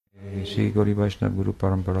Shri Gauri Vaishnava Guru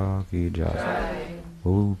Parampara ki jai.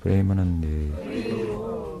 O Premanande.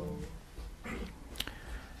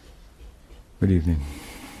 Good evening.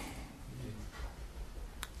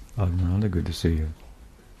 Agnanda, good to see you.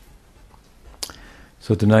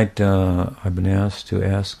 So tonight I've been asked to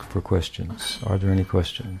ask for questions. Are there any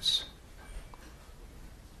questions?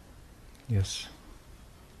 Yes.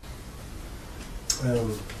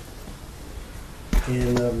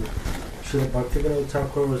 In Srila Bhaktivinoda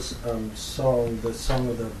Thakur's song, the Song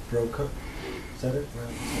of the Broker, is that it?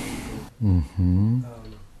 Mm-hmm.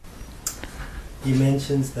 He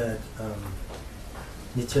mentions that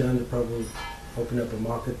Nityananda Prabhu opened up a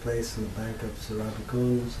marketplace in the bank of Surabhi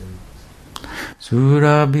Kunj, and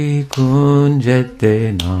Surabhi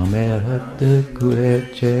Kunjete Namerat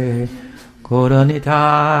Kureche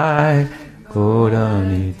Koranitai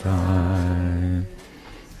Koranitai.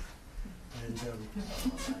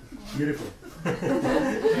 Beautiful.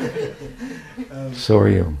 So are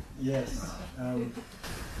you. Yes.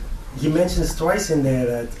 He mentions twice in there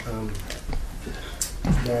that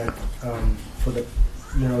for the,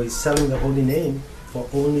 he's selling the holy name for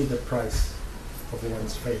only the price of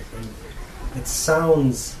one's faith, and it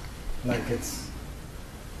sounds like it's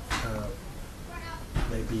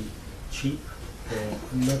maybe cheap, or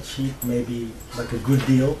not cheap, maybe like a good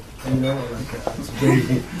deal, like it's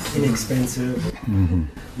very inexpensive, Mm-hmm.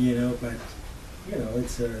 but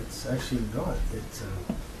it's actually not.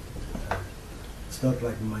 It's not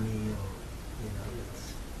like money, or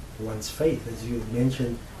it's one's faith. As you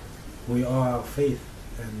mentioned, we are our faith,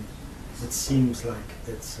 and it seems like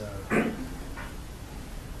it's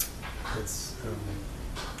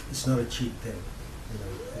not a cheap thing.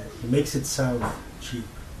 He makes it sound cheap,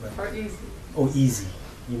 Or easy. or easy.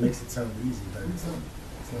 He makes it sound easy, but it's not.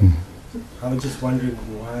 I was just wondering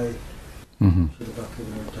why Mm-hmm. should the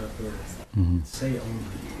Bhaktivinoda Thakur say only?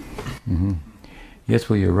 Mm-hmm. Yes,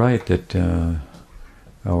 well, you're right that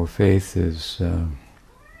our faith is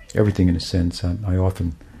everything in a sense. I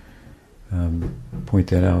often point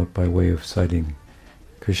that out by way of citing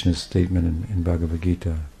Krishna's statement in Bhagavad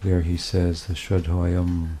Gita. There he says,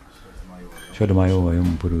 Shraddhamayam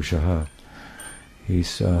Purushaha.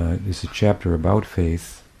 This is a chapter about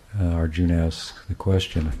faith. Arjuna asks the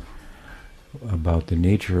question about the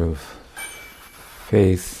nature of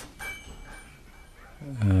faith.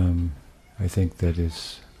 I think that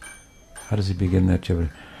is, how does he begin that chapter?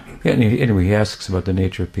 Anyway, he asks about the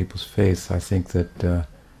nature of people's faith. I think that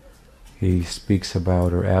he speaks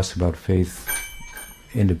about or asks about faith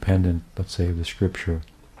independent, let's say, of the scripture.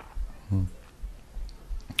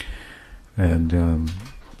 And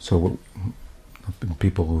so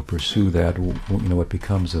people who pursue that, what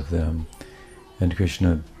becomes of them. And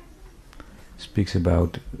Krishna speaks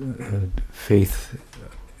about faith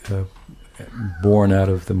born out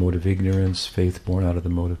of the mode of ignorance, faith born out of the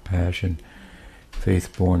mode of passion,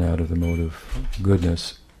 faith born out of the mode of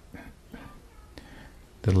goodness,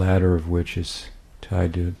 the latter of which is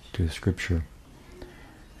tied to Scripture.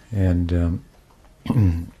 And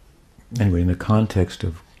anyway, in the context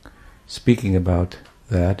of speaking about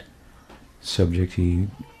that subject, he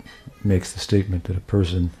makes the statement that a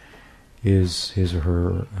person is his or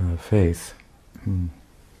her faith.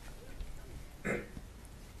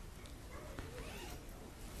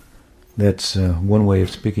 That's one way of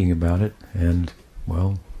speaking about it, and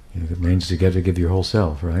it means you got to give your whole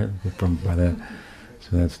self, right? By that,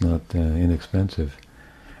 so that's not inexpensive.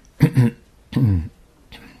 I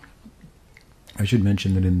should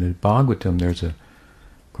mention that in the Bhagavatam, there's of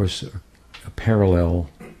course, a parallel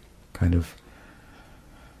kind of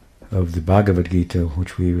the Bhagavad Gita,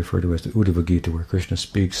 which we refer to as the Uddhava Gita, where Krishna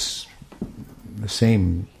speaks the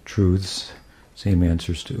same truths, same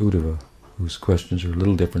answers to Uddhava, whose questions are a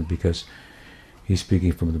little different because he's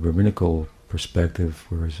speaking from the Brahminical perspective,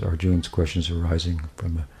 whereas Arjuna's questions are arising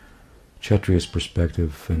from a Kshatriya's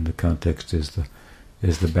perspective, and the context is the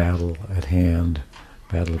battle at hand,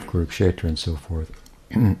 battle of Kurukshetra and so forth.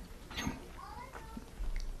 And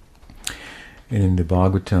in the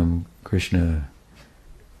Bhagavatam, Krishna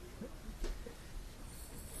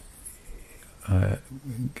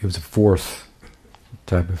gives a fourth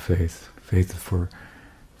type of faith for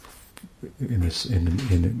in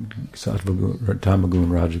Sattvagun, Tamagun,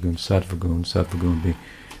 Rajagun, Sattvagun being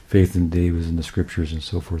faith in Devas and the scriptures and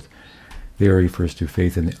so forth. There he refers to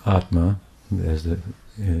faith in the Atma as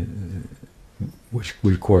which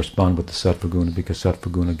would correspond with the Sattvaguna, because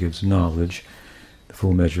Sattvaguna gives knowledge. The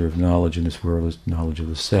full measure of knowledge in this world is knowledge of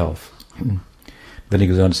the self. Then he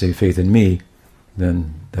goes on to say faith in me,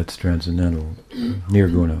 then that's transcendental,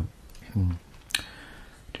 Nirguna.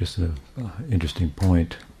 Just an interesting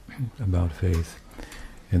point about faith.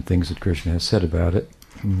 and things that Krishna has said about it.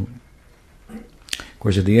 Of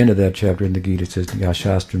course, at the end of that chapter in the Gita, it says,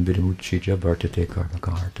 Yashastram vidamuchija vartate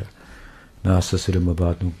karmakarta nasasiddham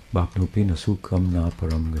bhapnupi nasukam na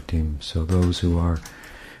param gatim. So those who are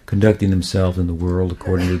conducting themselves in the world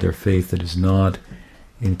according to their faith that is not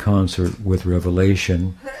in concert with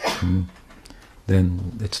revelation,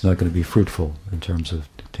 then it's not going to be fruitful in terms of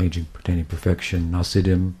attaining perfection.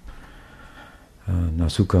 Nasiddham,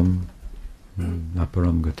 nasukam, na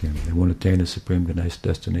param gatim. They won't attain a supreme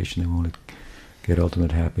destination. They won't get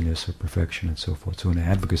ultimate happiness or perfection and so forth. So an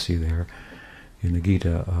advocacy there in the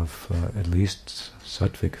Gita of at least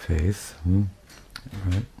sattvic faith,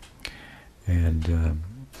 right, and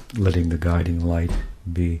letting the guiding light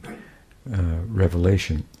be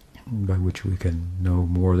revelation, by which we can know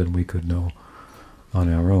more than we could know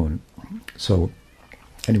on our own. So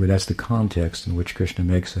anyway, that's the context in which Krishna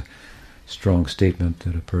makes a strong statement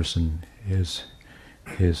that a person is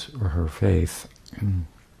his or her faith.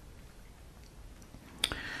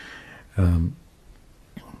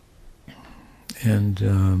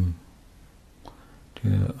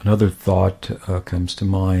 Another thought comes to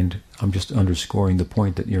mind. I'm just underscoring the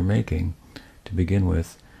point that you're making to begin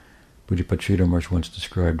with. Pujapad Sridhar Maharaj once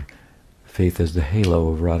described faith as the halo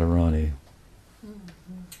of Radharani.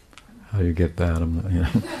 How do you get that? I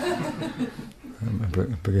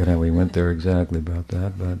forget how we went there exactly about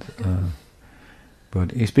that,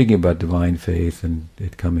 but he's speaking about divine faith and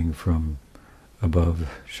it coming from above,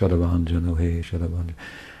 Shadavanjana, hey Shadavanjana,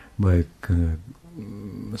 by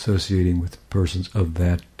associating with persons of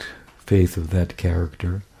that faith, of that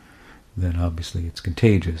character, then obviously it's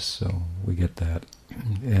contagious, so we get that.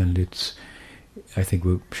 And it's, I think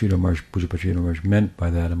what Pujapad Sridhar Maharaj meant by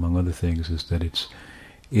that, among other things, is that it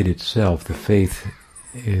itself, the faith,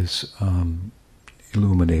 is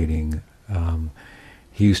illuminating.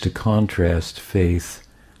 He used to contrast faith,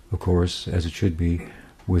 of course, as it should be,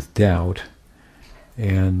 with doubt,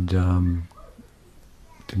 and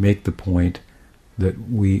to make the point that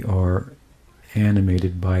we are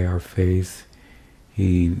animated by our faith.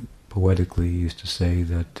 He poetically used to say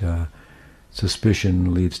that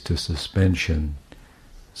suspicion leads to suspension.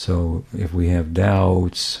 So if we have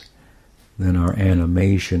doubts, then our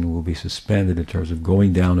animation will be suspended in terms of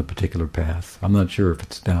going down a particular path. I'm not sure if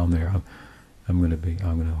it's down there. I'm going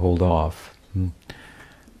to hold off.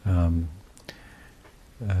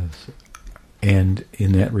 And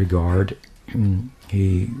in that regard,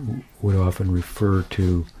 he would often refer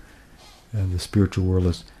to the spiritual world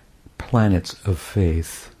as planets of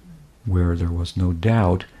faith, where there was no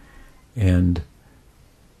doubt, and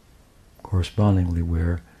correspondingly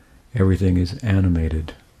where everything is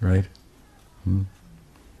animated, right?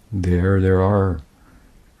 There are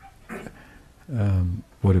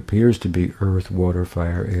what appears to be earth, water,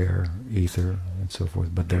 fire, air, ether, and so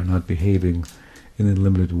forth, but they're not behaving in the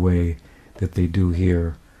limited way that they do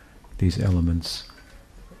here. These elements,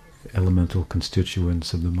 elemental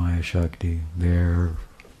constituents of the Maya Shakti, they're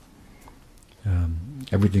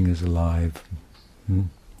everything is alive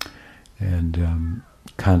and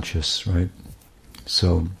conscious, right?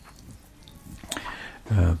 So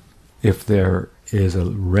if there is a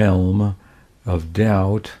realm of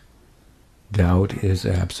doubt, doubt is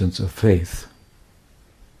absence of faith.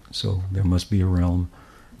 So there must be a realm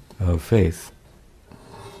of faith.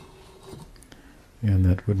 And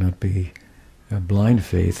that would not be a blind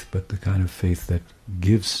faith, but the kind of faith that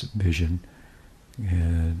gives vision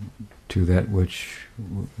to that which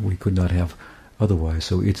we could not have otherwise.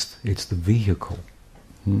 So it's the vehicle.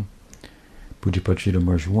 Pujapad Sridhar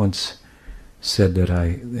Maharaj once said that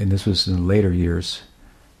and this was in later years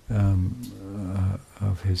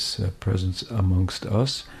of his presence amongst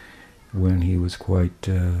us, when he was quite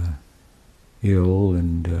ill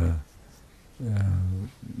and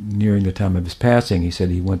nearing the time of his passing. He said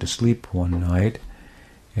he went to sleep one night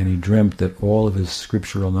and he dreamt that all of his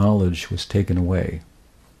scriptural knowledge was taken away.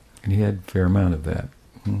 And he had a fair amount of that.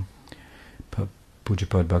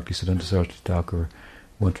 Pujapad Bhaktisiddhanta Saraswati Thakur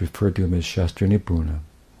once referred to him as Shastra Nipuna.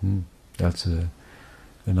 That's a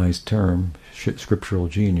nice term, scriptural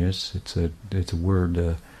genius. It's a word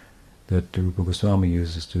that Rupa Goswami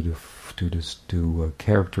uses to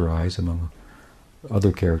characterize, among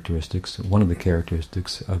other characteristics, one of the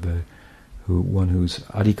characteristics of one whose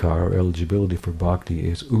adhikar, or eligibility for bhakti,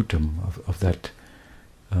 is uttam, of that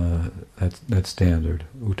standard,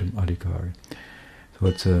 uttam adhikari. So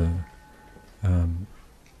it's a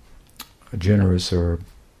generous, or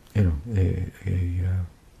a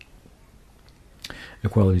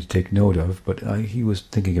quality to take note of. But he was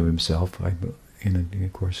thinking of himself, of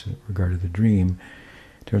course, regarding the dream,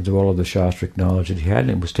 in terms of all of the Shastric knowledge that he had,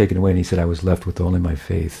 and it was taken away, and he said, I was left with only my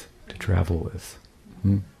faith to travel with,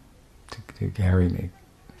 to carry me.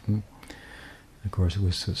 Of course, it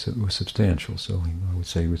was substantial, so I would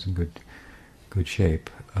say he was in good shape.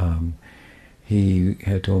 He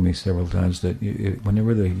had told me several times that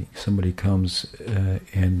whenever somebody comes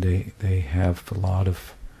and they have a lot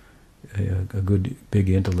of a good big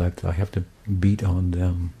intellect, I have to beat on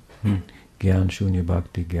them. Gyan Shunya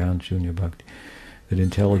Bhakti, Gyan Shunya Bhakti. That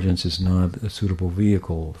intelligence is not a suitable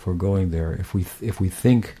vehicle for going there. If we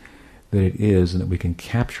think that it is, and that we can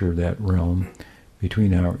capture that realm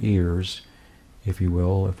between our ears, if you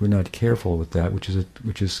will, if we're not careful with that,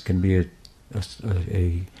 which can be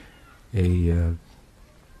a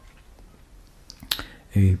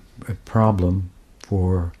problem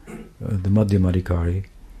for the Madhyamadikari,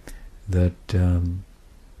 that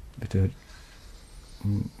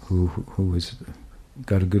who has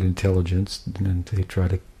got a good intelligence, and they try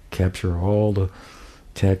to capture all the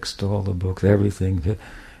text, all the books, everything,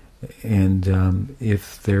 and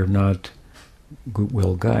if they're not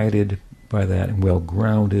well guided by that and well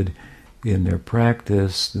grounded in their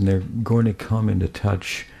practice, then they're going to come into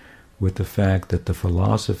touch with the fact that the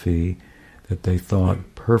philosophy that they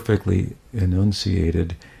thought perfectly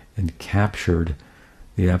enunciated and captured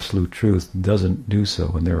the absolute truth doesn't do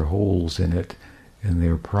so, and there are holes in it, and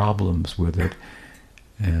there are problems with it,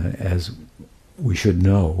 as we should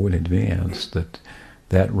know in advance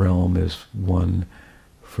that realm is one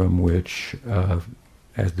from which,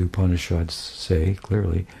 as the Upanishads say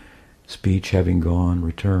clearly, speech having gone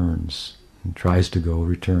returns, and tries to go,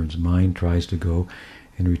 returns. Mind tries to go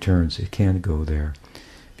and returns. It can't go there.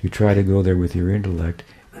 If you try to go there with your intellect,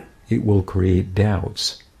 it will create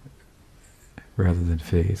doubts rather than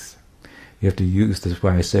faith. You have to use, that's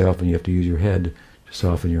why I say often you have to use your head to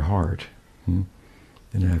soften your heart, and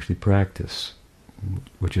actually practice,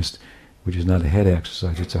 which is not a head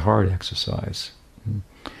exercise, it's a heart exercise.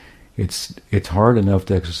 It's hard enough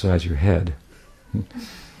to exercise your head,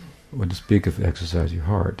 when to speak of exercise your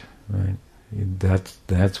heart, right?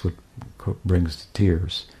 That's what brings the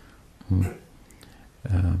tears.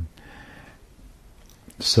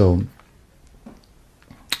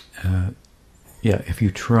 If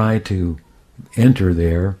you try to enter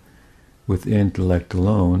there with intellect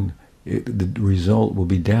alone, the result will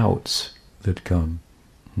be doubts that come.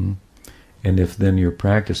 And if then your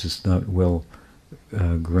practice is not well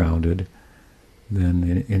grounded,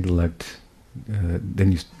 then intellect,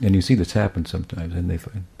 then you see this happen sometimes, and they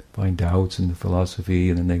find doubts in the philosophy,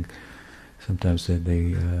 and then sometimes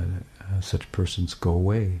such persons go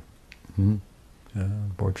away.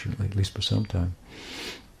 Unfortunately, at least for some time.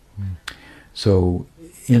 So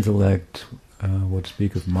intellect, what to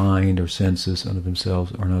speak of mind or senses unto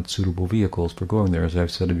themselves, are not suitable vehicles for going there. As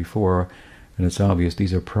I've said it before, and it's obvious,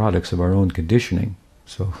 these are products of our own conditioning.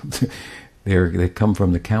 So they come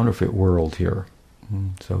from the counterfeit world here.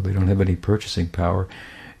 So they don't have any purchasing power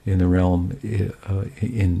in the realm,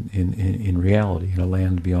 in reality, in a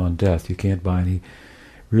land beyond death. You can't buy any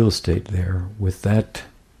real estate there with that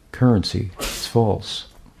currency. It's false.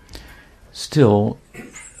 Still,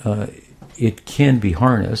 it can be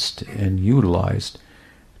harnessed and utilized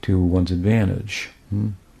to one's advantage,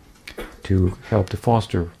 to help to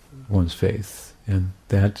foster one's faith. And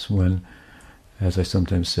that's when, as I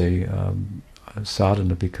sometimes say,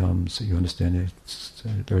 sadhana becomes, you understand,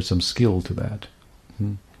 there's some skill to that.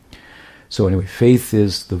 So anyway, faith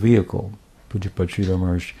is the vehicle. Pujapad Sridhar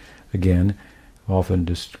Maharaj, again, often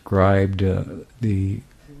described the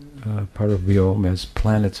part of Vyom as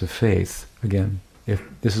planets of faith. Again, if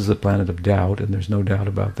this is a planet of doubt, and there's no doubt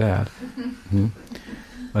about that. In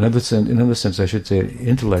another sense, I should say,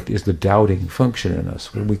 intellect is the doubting function in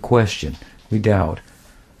us. When we question, we doubt.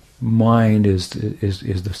 Mind is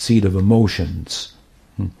the seat of emotions.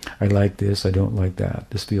 I like this, I don't like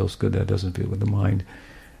that. This feels good, that doesn't feel good. The mind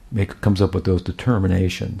comes up with those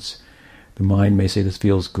determinations. The mind may say this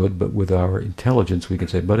feels good, but with our intelligence we can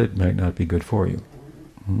say, but it might not be good for you.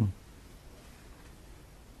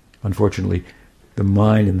 Unfortunately, the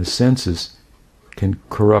mind and the senses can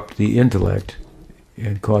corrupt the intellect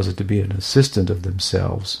and cause it to be an assistant of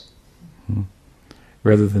themselves,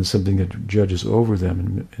 rather than something that judges over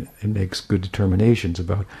them and makes good determinations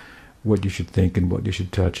about what you should think and what you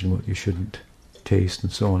should touch and what you shouldn't taste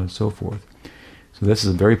and so on and so forth. So this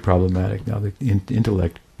is very problematic. Now the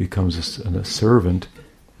intellect becomes a servant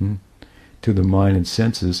to the mind and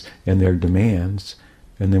senses and their demands,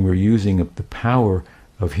 and then we're using the power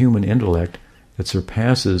of human intellect that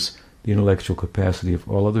surpasses the intellectual capacity of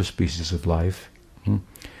all other species of life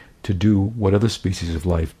to do what other species of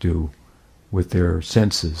life do with their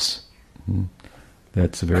senses.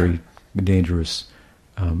 That's a very dangerous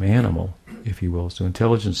animal, if you will. So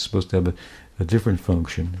intelligence is supposed to have a different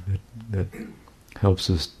function that helps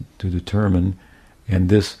us to determine, and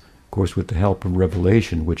this, of course, with the help of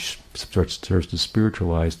revelation, which starts to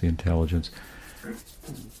spiritualize the intelligence,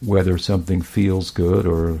 whether something feels good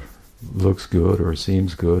or looks good or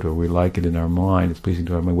seems good or we like it in our mind, it's pleasing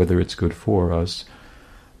to our mind, whether it's good for us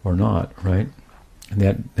or not, right? And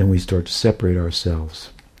then we start to separate ourselves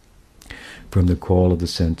from the call of the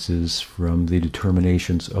senses, from the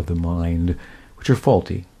determinations of the mind, which are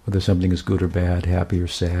faulty, whether something is good or bad, happy or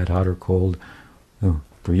sad, hot or cold. Oh,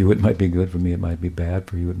 for you it might be good, for me it might be bad,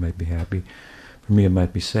 for you it might be happy, for me it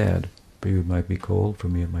might be sad, for you it might be cold, for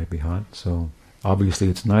me it might be hot. So obviously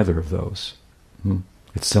it's neither of those.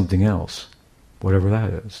 It's something else, whatever that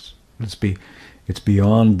is. It's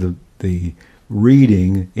beyond the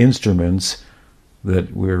reading instruments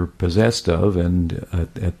that we're possessed of and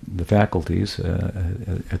at the faculties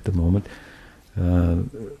at the moment,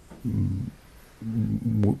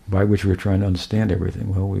 by which we're trying to understand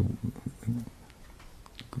everything. Well,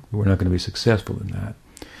 we're not going to be successful in that.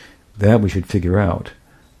 That we should figure out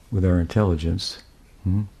with our intelligence,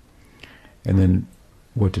 and then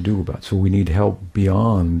what to do about it. So we need help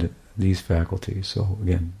beyond these faculties. So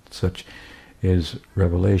again, such is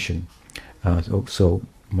revelation. So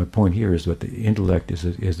my point here is that the intellect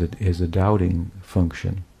is a doubting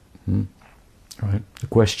function, right? The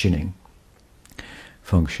questioning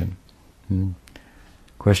function.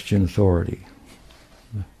 Question authority.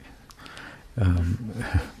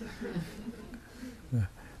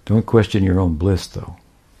 Don't question your own bliss, though.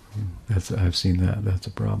 I've seen that. That's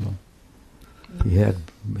a problem. He had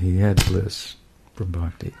bliss from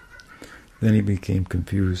bhakti. Then he became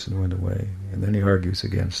confused and went away. And then he argues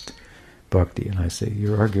against bhakti. And I say,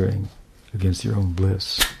 you're arguing against your own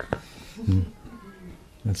bliss.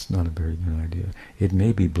 That's not a very good idea. It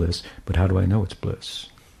may be bliss, but how do I know it's bliss?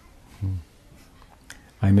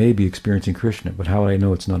 I may be experiencing Krishna, but how do I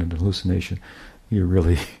know it's not an hallucination? You're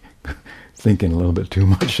really thinking a little bit too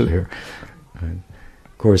much there. Right?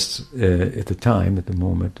 Of course, at the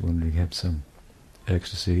moment, when we have some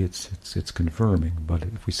ecstasy, it's confirming. But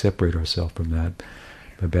if we separate ourselves from that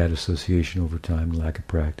by bad association over time, lack of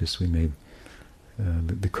practice, we may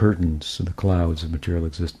the curtains and the clouds of material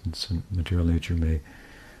existence and material nature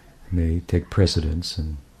may take precedence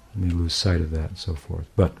and may lose sight of that and so forth.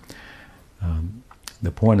 But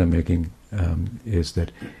the point I'm making is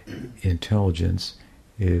that intelligence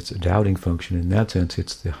is a doubting function. In that sense,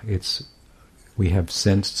 we have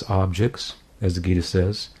sensed objects, as the Gita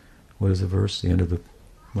says. What is the verse? The end of the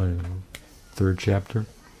third chapter.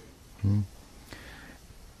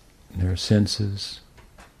 There are senses.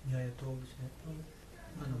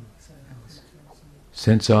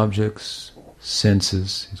 Sense objects,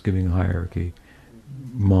 senses. He's giving a hierarchy.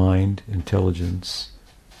 Mind, intelligence,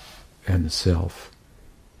 and the self.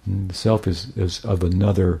 The self is of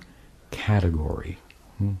another category.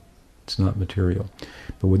 It's not material.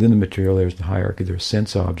 But within the material there's the hierarchy. There's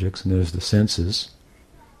sense objects, and there's the senses,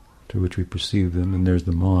 through which we perceive them, and there's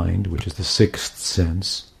the mind, which is the sixth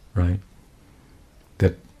sense, right?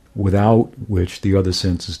 That without which the other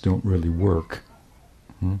senses don't really work.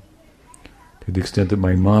 To the extent that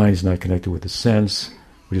my mind is not connected with the sense,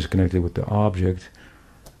 which is connected with the object,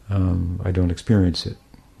 I don't experience it.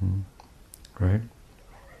 Right?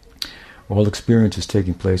 All experience is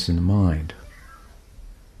taking place in the mind.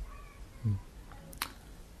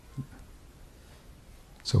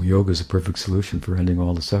 So yoga is a perfect solution for ending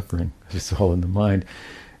all the suffering. It's all in the mind.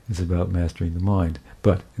 It's about mastering the mind.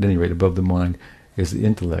 But at any rate, above the mind is the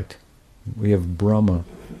intellect. We have Brahma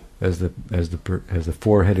as the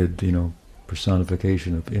four-headed,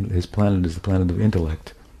 personification of his planet is the planet of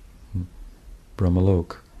intellect.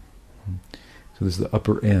 Brahmalok. So this is the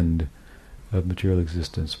upper end of material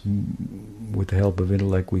existence. With the help of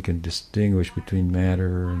intellect, we can distinguish between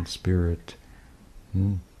matter and spirit.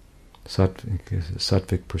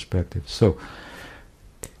 Sattvic perspective. So,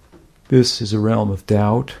 this is a realm of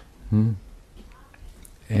doubt,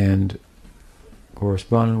 and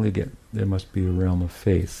correspondingly, there must be a realm of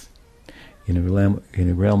faith. In a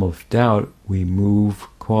realm of doubt, we move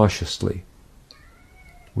cautiously.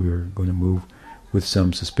 We are going to move with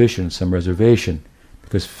some suspicion, some reservation,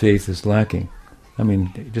 because faith is lacking. I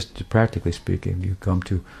mean, just practically speaking, you come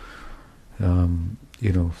to,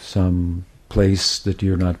 some place that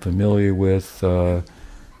you're not familiar with, and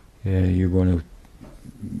you're going to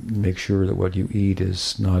make sure that what you eat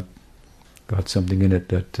is not got something in it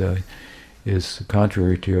that is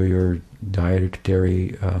contrary to your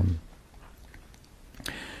dietary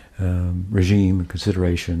regime and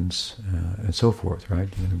considerations and so forth, right?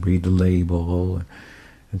 You read the label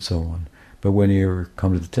and so on. But when you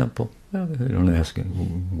come to the temple, well, they don't ask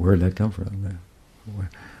where did that come from,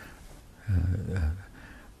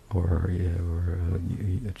 or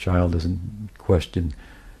a child doesn't question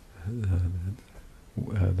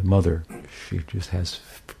the mother. She just has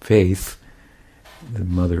faith. The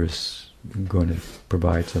mother is going to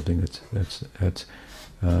provide something that's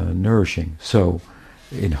nourishing. So,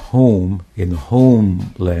 in the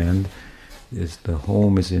homeland, the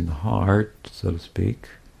home is in the heart, so to speak,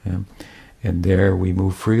 and there we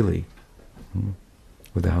move freely,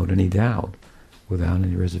 without any doubt, without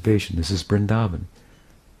any reservation. This is Vrindavan.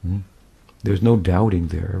 There's no doubting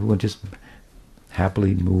there. Everyone just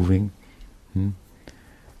happily moving.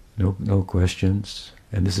 No questions.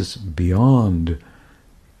 And this is beyond,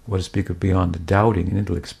 what to speak of beyond the doubting and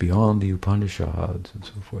intellects, beyond the Upanishads and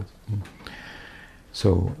so forth.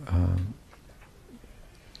 So,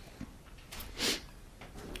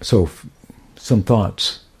 some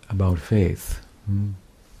thoughts about faith,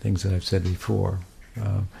 things that I've said before,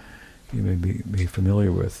 you may be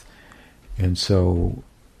familiar with. And so,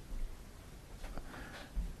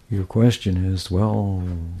 your question is, well,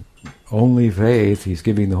 only faith, he's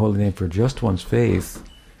giving the holy name for just one's faith.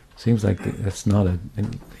 Seems like that's not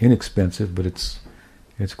inexpensive, but it's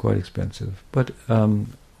quite expensive. But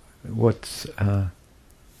what's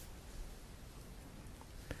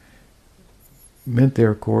meant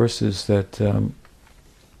there, of course, is that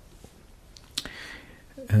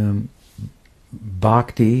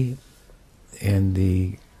bhakti and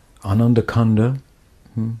the Ananda Kanda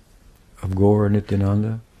of Gaura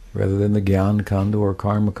Nityananda, rather than the Gyan Kanda or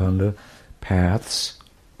Karma Kanda paths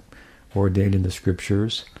ordained in the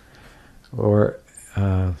scriptures, or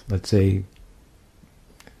let's say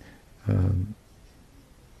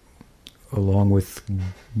along with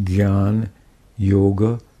Gyan,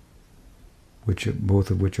 Yoga,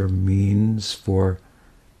 both of which are means for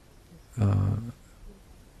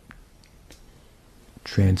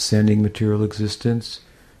transcending material existence.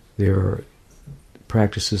 There are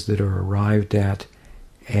practices that are arrived at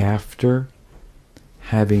after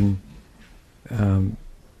having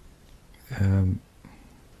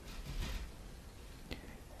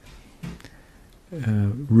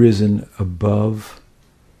risen above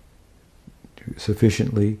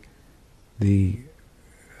sufficiently the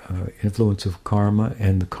influence of karma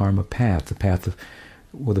and the karma path, the path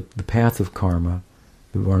of karma,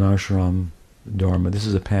 the varnashram dharma. This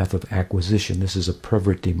is a path of acquisition. This is a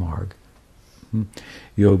pravritti marg.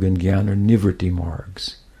 Yoga and Gyan are nivritti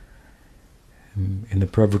margs. In the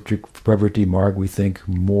pravritti marg, we think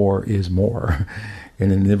more is more. In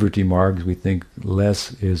the nivritti margs, we think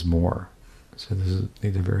less is more. So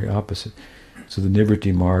they're very opposite. So the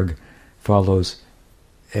nivritti marg follows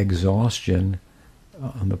exhaustion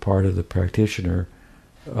on the part of the practitioner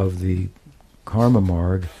of the karma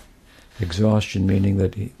marg. Exhaustion meaning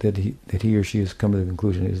that he or she has come to the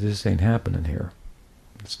conclusion is this ain't happening here.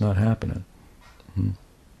 It's not happening.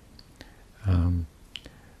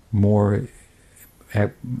 More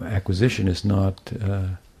acquisition is not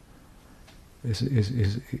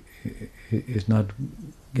is not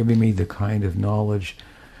giving me the kind of knowledge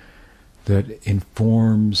that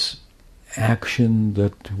informs action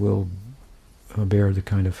that will bear the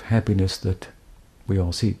kind of happiness that we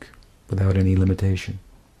all seek without any limitation.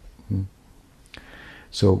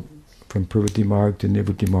 So from Pravritti Marg to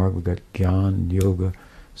Nivritti Marg, we've got Gyan, Yoga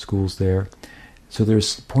schools there. So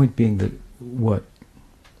there's the point being that what?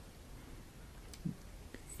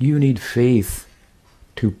 You need faith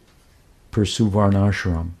to pursue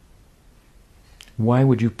Varnashram. Why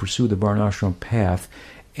would you pursue the Varnashram path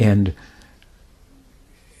and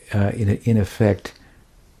in effect,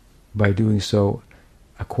 by doing so,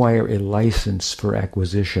 acquire a license for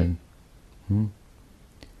acquisition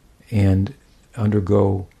and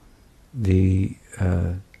undergo the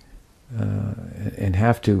and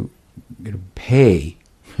have to pay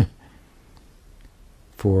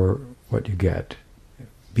for what you get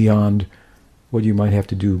beyond what you might have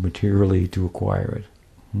to do materially to acquire it.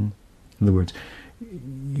 In other words,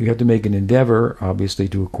 you have to make an endeavor, obviously,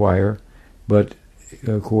 to acquire, but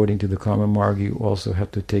according to the Karma Marg, you also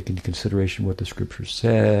have to take into consideration what the scripture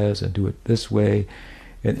says and do it this way.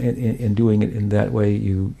 And doing it in that way,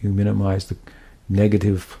 you minimize the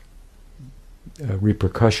negative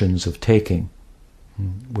repercussions of taking,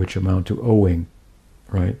 which amount to owing,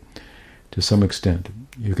 right? To some extent,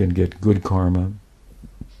 you can get good karma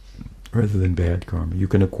rather than bad karma. You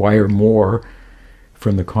can acquire more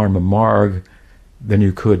from the Karma Marg than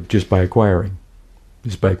you could just by acquiring.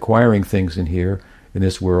 Just by acquiring things in here, in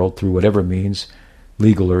this world, through whatever means,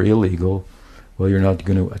 legal or illegal, well, you're not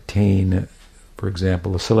going to attain, for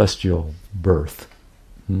example, a celestial birth,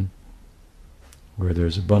 where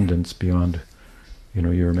there's abundance beyond,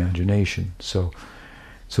 your imagination. So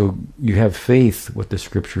you have faith what the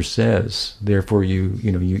Scripture says. Therefore, you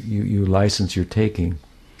license your taking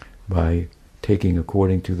by taking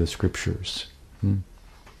according to the Scriptures. And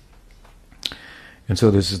so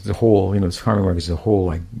this is the whole, this karma mark is the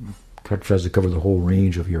whole, tries to cover the whole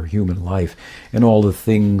range of your human life and all the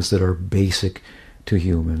things that are basic to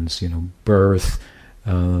humans, birth,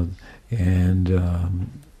 and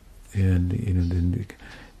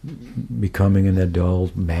becoming an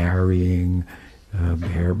adult, marrying,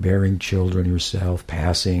 bearing children yourself,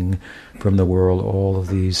 passing from the world, all of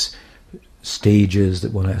these stages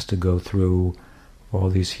that one has to go through, all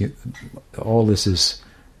this is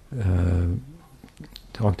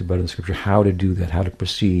talked about in Scripture, how to do that, how to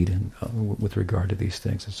proceed with regard to these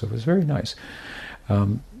things, and so it's very nice.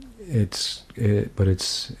 There's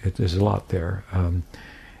a lot there,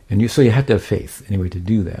 so you have to have faith anyway to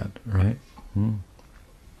do that, right?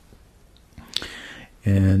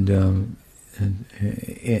 And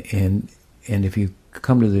if you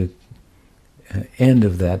come to the end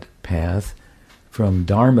of that path from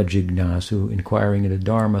Dharma Jignasu, inquiring into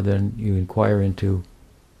Dharma, then you inquire into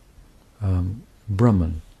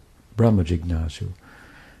Brahman, Brahma Jignasu.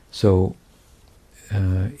 So,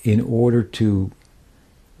 in order to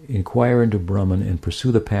inquire into Brahman and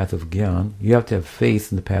pursue the path of Gyan, you have to have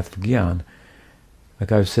faith in the path of Gyan.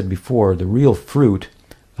 Like I've said before, the real fruit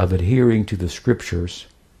of adhering to the Scriptures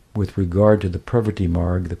with regard to the Pravritti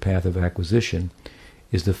Marg, the path of acquisition,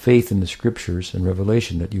 is the faith in the Scriptures and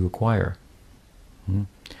revelation that you acquire.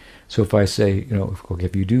 So if I say,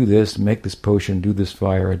 if you do this, make this potion, do this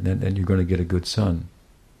fire, and then you're going to get a good son.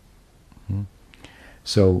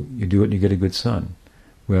 So you do it and you get a good son.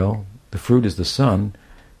 Well, the fruit is the son,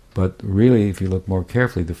 but really, if you look more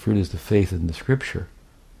carefully, the fruit is the faith in the Scripture.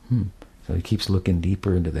 So he keeps looking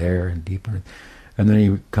deeper into there and deeper. And then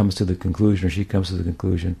he comes to the conclusion, or she comes to the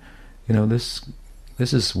conclusion, this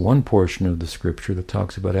is one portion of the Scripture that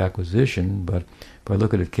talks about acquisition, but if I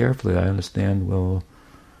look at it carefully, I understand, well,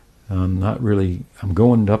 I'm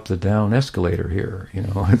going up the down escalator here.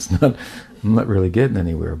 I'm not really getting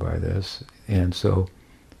anywhere by this. And so,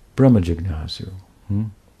 Brahma Jignasu.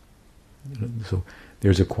 So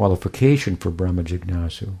there's a qualification for Brahma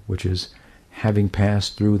Jignasu, which is having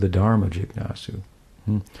passed through the Dharma Jignasu.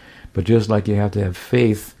 But just like you have to have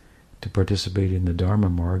faith to participate in the Dharma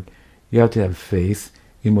Marg, you have to have faith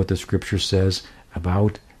in what the Scripture says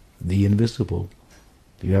about the invisible.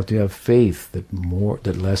 You have to have faith that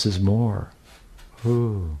less is more.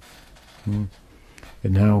 And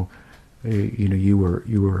now, you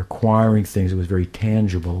were acquiring things that was very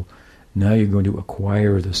tangible. Now you're going to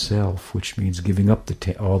acquire the self, which means giving up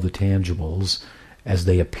all the tangibles as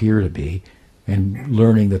they appear to be, and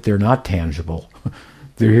learning that they're not tangible.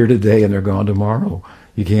 They're here today and they're gone tomorrow.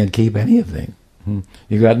 You can't keep anything.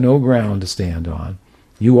 You got no ground to stand on.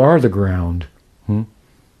 You are the ground.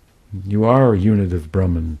 You are a unit of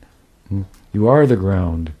Brahman. You are the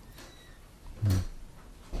ground.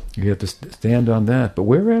 You have to stand on that. But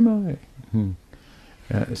where am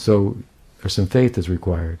I? So there's some faith that's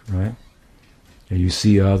required, right? And you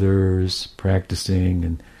see others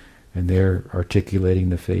practicing, and they're articulating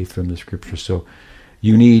the faith from the Scripture. So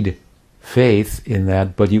you need faith in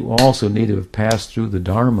that, but you also need to have passed through the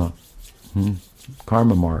Dharma,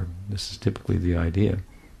 karma marg. This is typically the idea.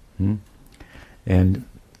 And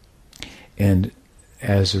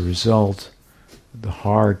as a result, the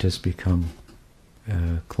heart has become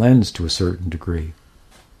cleansed to a certain degree.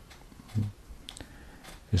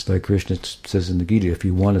 Just like Krishna says in the Gita, if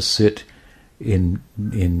you want to sit in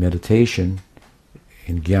meditation,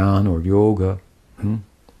 in Gyan or yoga,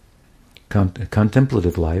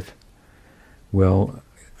 contemplative life, well,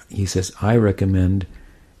 he says, I recommend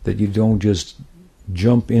that you don't just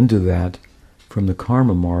jump into that from the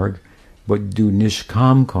karma marg, but do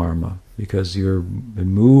nishkam karma, because you've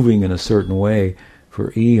been moving in a certain way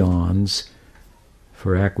for eons,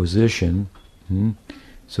 for acquisition.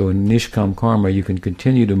 So in nishkam karma, you can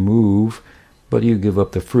continue to move, but you give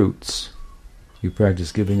up the fruits. You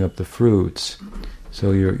practice giving up the fruits.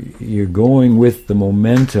 So you're going with the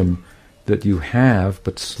momentum that you have,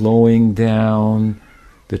 but slowing down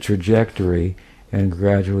the trajectory and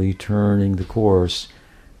gradually turning the course.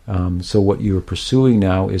 So what you're pursuing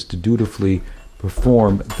now is to dutifully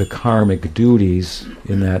perform the karmic duties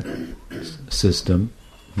in that system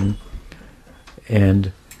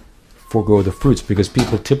and forego the fruits, because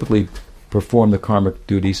people typically perform the karmic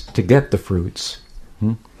duties to get the fruits,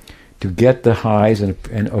 to get the highs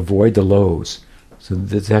and avoid the lows. So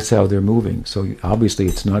that's how they're moving. So obviously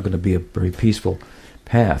it's not going to be a very peaceful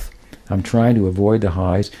path. I'm trying to avoid the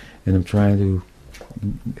highs, and I'm trying to,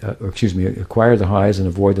 acquire the highs and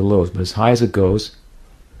avoid the lows. But as high as it goes,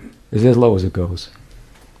 is as low as it goes.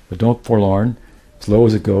 But don't forlorn. As low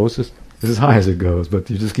as it goes, it's as high as it goes. But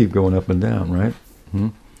you just keep going up and down, right?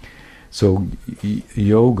 So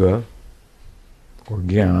yoga or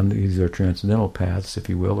gyan, these are transcendental paths, if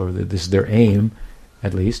you will, or this is their aim,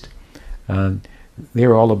 at least.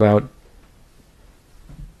 They're all about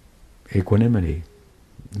equanimity,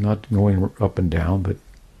 not going up and down, but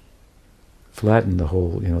flatten the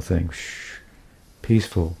whole, thing.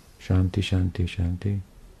 Peaceful, shanti, shanti, shanti.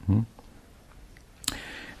 And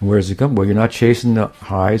where does it come? Well, you're not chasing the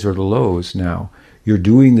highs or the lows now. You're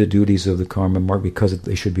doing the duties of the karma mark because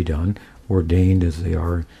they should be done, ordained as they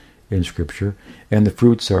are in Scripture, and the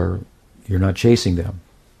fruits are, you're not chasing them.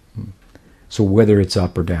 So whether it's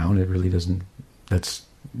up or down, it really doesn't, that's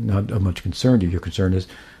not of much concern to you. Your concern is,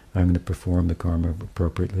 I'm going to perform the karma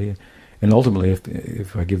appropriately. And ultimately,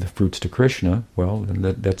 if I give the fruits to Krishna, well, then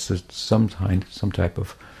that's some type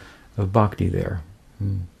of bhakti there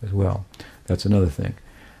as well. That's another thing.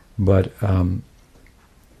 But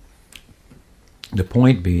the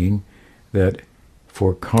point being that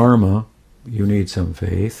for karma, you need some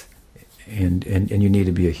faith, and you need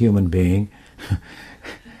to be a human being,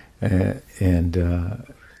 and there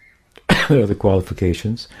are the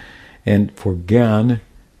qualifications. And for gyan,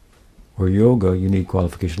 or yoga, you need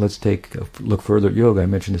qualification. Let's take a look further at yoga. I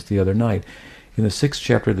mentioned this the other night. In the 6th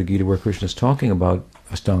chapter of the Gita, where Krishna is talking about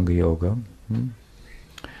Ashtanga Yoga,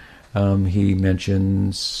 he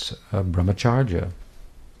mentions brahmacharya.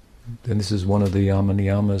 And this is one of the yama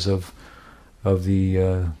niyamas of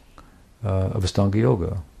Ashtanga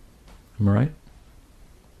Yoga. Am I right?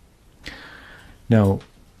 Now,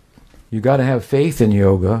 you got to have faith in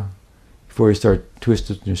yoga before you start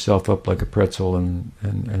twisting yourself up like a pretzel and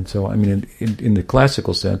so on. I mean, in the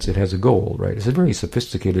classical sense, it has a goal, right? It's a very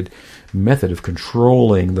sophisticated method of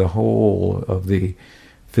controlling the whole of the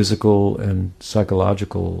physical and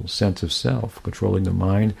psychological sense of self, controlling the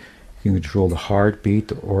mind. You can control the heartbeat,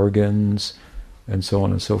 the organs, and so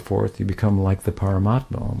on and so forth. You become like the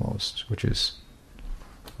Paramatma almost, which is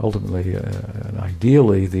ultimately and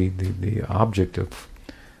ideally the object of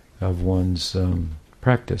one's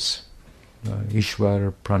practice.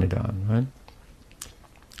 Ishvara Pranidhan, right?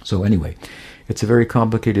 So anyway, it's a very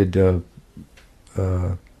complicated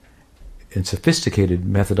and sophisticated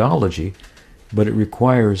methodology, but it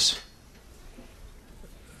requires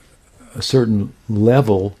a certain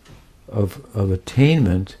level of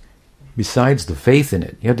attainment besides the faith in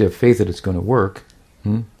it. You have to have faith that it's going to work,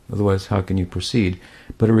 otherwise how can you proceed?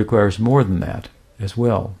 But it requires more than that as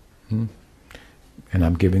well. And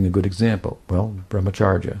I'm giving a good example. Well,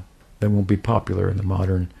 brahmacharya. That won't be popular in the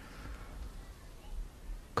modern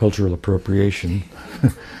cultural appropriation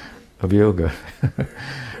of yoga.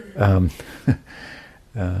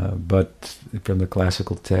 But from the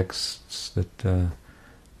classical texts that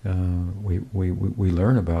we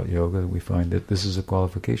learn about yoga, we find that this is a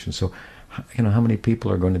qualification. So, how many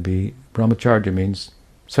people are going to be... Brahmacharya means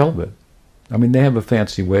celibate. I mean, they have a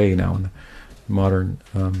fancy way now in the modern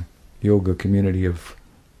yoga community of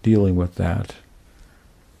dealing with that.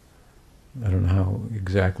 I don't know how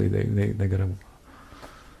exactly they got to...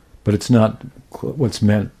 But it's not what's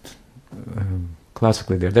meant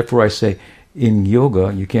classically there. Therefore I say, in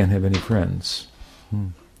yoga, you can't have any friends.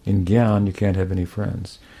 In gyan, you can't have any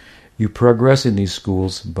friends. You progress in these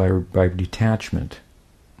schools by detachment.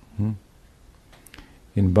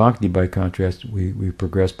 In bhakti, by contrast, we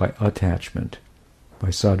progress by attachment,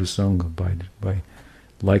 by sadhu sangha, by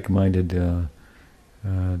like-minded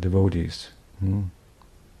devotees.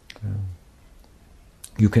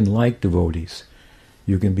 You can like devotees.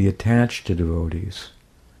 You can be attached to devotees.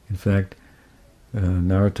 In fact,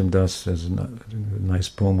 Narottam Das has a nice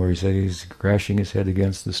poem where he said he's crashing his head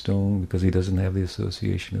against the stone because he doesn't have the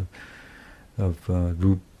association of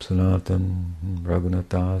Rup Sanatan, Raghunath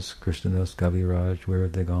Das, Krishnadas, Kaviraj, where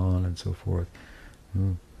have they gone, and so forth.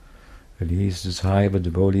 And he's as high of a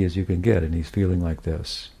devotee as you can get, and he's feeling like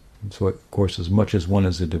this. And so, of course, as much as one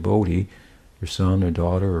is a devotee, your son or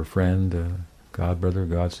daughter or friend, god brother,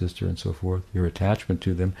 god sister, and so forth, your attachment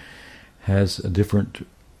to them has a different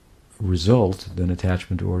result than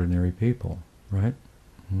attachment to ordinary people, right?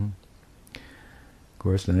 Of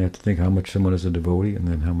course, then you have to think how much someone is a devotee, and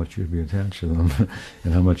then how much you'd be attached to them,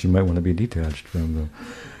 and how much you might want to be detached from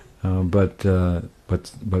them. But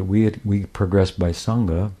we progress by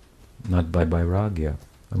sangha, not by vairagya,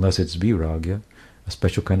 unless it's viragya, a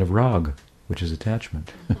special kind of rag, which is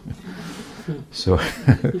attachment. So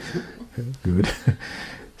Good.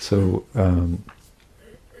 So,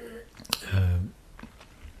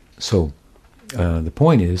 the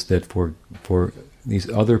point is that for these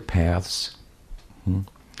other paths,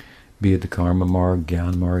 be it the karma marg,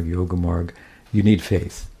 gyan marg, yoga marg, you need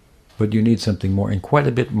faith, but you need something more, and quite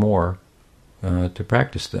a bit more, to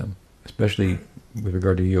practice them. Especially with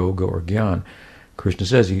regard to yoga or gyan, Krishna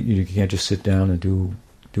says you can't just sit down and do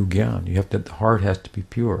gyan. You have to. The heart has to be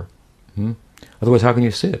pure. Otherwise, how can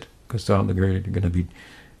you sit? Because you're going to be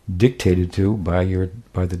dictated to by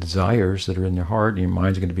the desires that are in your heart, and your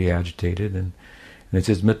mind's going to be agitated. And it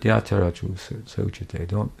says mityatarachu sochite.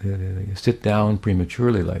 Don't sit down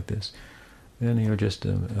prematurely like this. Then you're just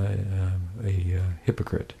a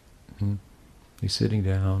hypocrite. You're sitting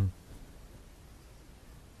down.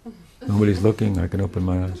 Nobody's looking. I can open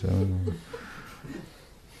my eyes.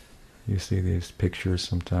 You see these pictures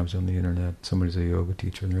sometimes on the internet. Somebody's a yoga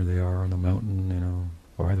teacher, and there they are on a mountain,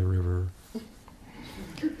 by the river.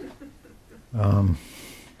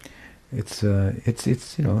 It's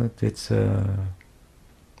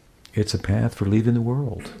a path for leaving the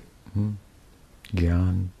world.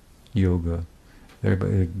 Gyan, yoga.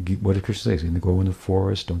 Everybody, what did Krishna say? Go in the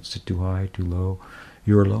forest. Don't sit too high, too low.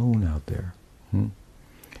 You're alone out there.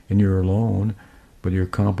 And you're alone, but you're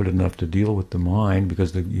competent enough to deal with the mind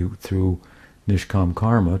because you through nishkam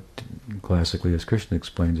karma, classically as Krishna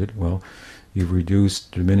explains it, you've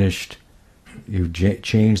reduced, diminished, you've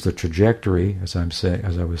changed the trajectory, as I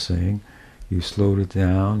was saying. You slowed it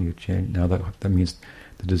down. You changed. Now that means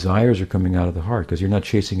the desires are coming out of the heart because you're not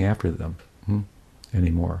chasing after them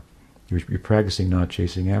anymore. You're practicing not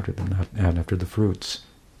chasing after them, not after the fruits.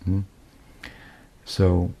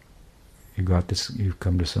 So you got this. You've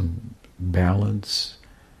come to some balance,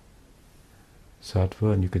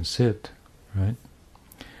 sattva, and you can sit, right?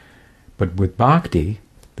 But with bhakti,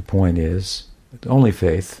 the point is it's only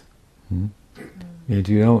faith. You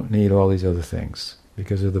don't need all these other things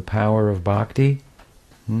because of the power of bhakti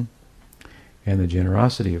and the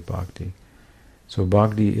generosity of bhakti. So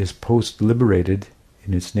bhakti is post-liberated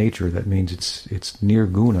in its nature. That means it's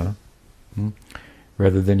nirguna,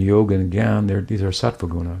 rather than yoga and gyan. These are sattva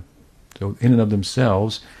guna. So in and of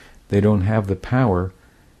themselves, they don't have the power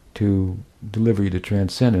to deliver you to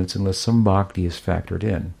transcendence unless some bhakti is factored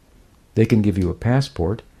in. They can give you a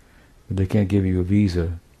passport, but they can't give you a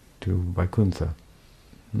visa to Vaikuntha.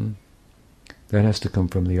 That has to come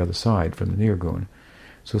from the other side, from the nirguna.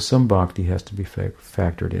 So some bhakti has to be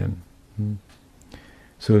factored in.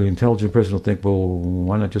 So the intelligent person will think, well,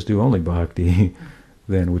 why not just do only bhakti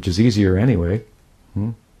then, which is easier anyway,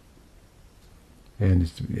 and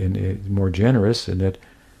it's more generous, and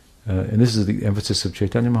this is the emphasis of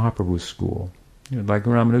Chaitanya Mahaprabhu's school. Like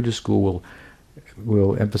Ramanuja's school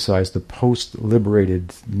will emphasize the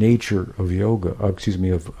post-liberated nature of yoga,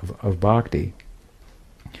 of bhakti.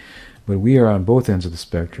 But we are on both ends of the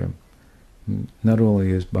spectrum. Not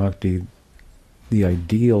only is bhakti the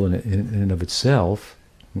ideal in and of itself,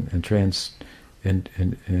 and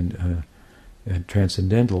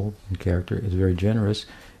transcendental in character, is very generous,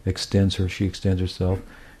 she extends herself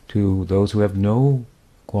to those who have no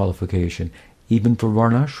qualification, even for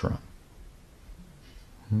varnashram,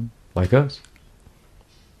 like us,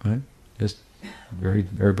 right? Just very,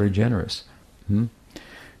 very, very generous.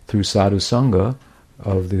 Through sadhu sangha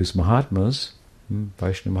of these Mahatmas,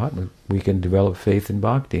 Vaishnava Mahatmas, we can develop faith in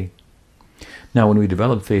bhakti. Now, when we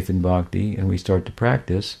develop faith in bhakti and we start to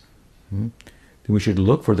practice, then we should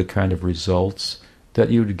look for the kind of results that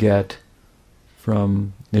you'd get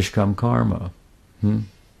from nishkam karma,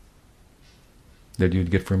 that you'd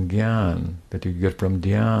get from gyan, that you'd get from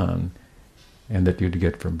dhyan, and that you'd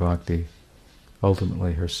get from bhakti,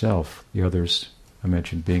 ultimately herself, the others I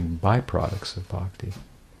mentioned being byproducts of bhakti.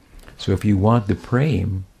 So if you want the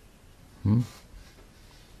prem,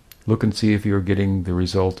 look and see if you're getting the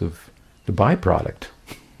result of the byproduct.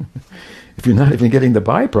 If you're not even getting the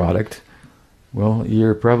byproduct, well,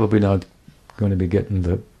 you're probably not going to be getting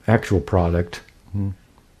the actual product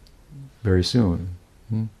very soon.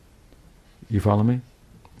 You follow me?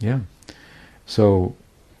 Yeah. So,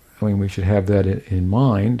 we should have that in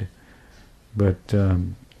mind, but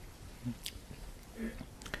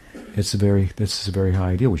this is a very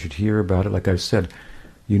high ideal. We should hear about it. Like I said,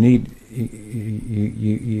 you need,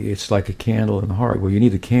 it's like a candle in the heart. Well, you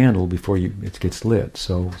need a candle before it gets lit.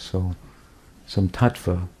 So some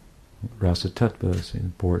tattva, rasa tattva is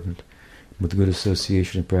important. With good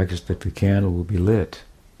association and practice, that the candle will be lit.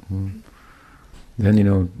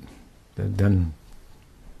 Then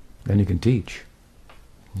then you can teach.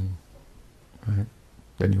 Right?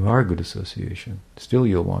 Then you are good association. Still,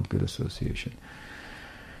 you'll want good association.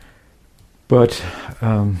 But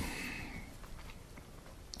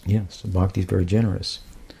Yes, bhakti is very generous.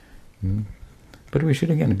 But we should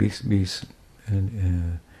again be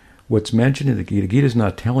what's mentioned in the Gita. Gita is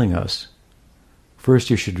not telling us first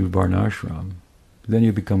you should do varnashram, then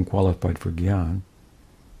you become qualified for gyan,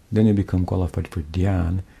 then you become qualified for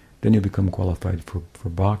dhyan, then you become qualified for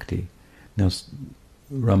bhakti. Now,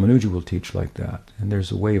 Ramanuja will teach like that, and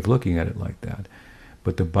there's a way of looking at it like that.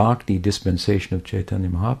 But the bhakti dispensation of Chaitanya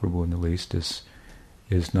Mahaprabhu, in the least, is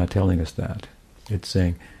not telling us that. It's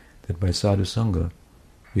saying that by sadhu sangha,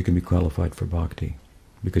 you can be qualified for bhakti,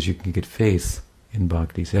 because you can get faith in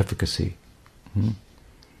bhakti's efficacy.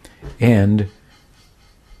 And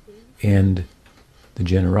the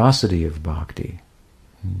generosity of bhakti.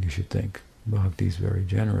 You should think bhakti is very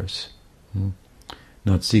generous.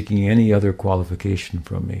 Not seeking any other qualification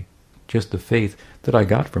from me, just the faith that I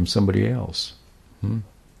got from somebody else,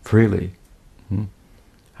 freely.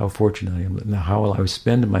 How fortunate I am. Now, how will I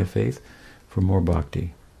spend my faith? For more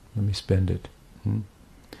bhakti. Let me spend it. And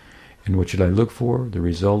what should I look for? The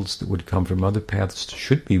results that would come from other paths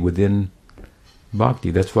should be within bhakti.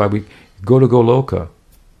 That's why we go to Goloka.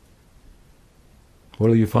 What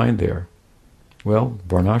do you find there? Well,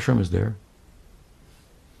 Varnashram is there.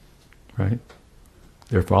 Right?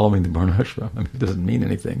 They're following the Varnashram. I mean, it doesn't mean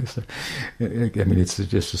anything. It's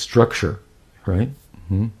just a structure, right?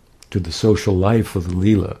 To the social life of the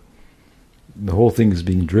Leela. The whole thing is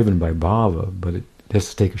being driven by bhava, but it has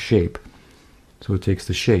to take a shape. So it takes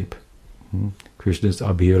the shape. Krishna's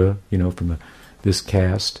Abhira, from this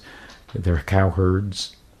caste. They're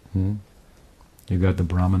cowherds. You got the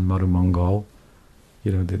Brahman Madhumangal.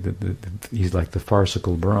 He's like the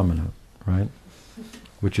farcical Brahmana, right?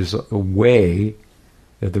 Which is a way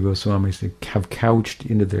that the Goswamis have couched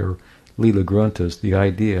into their Leela Granthas the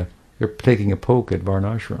idea they're taking a poke at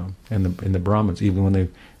Varnashram and the Brahmins, even when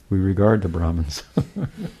we regard the Brahmins.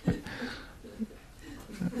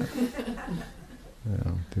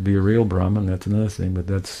 To be a real Brahmin, that's another thing, but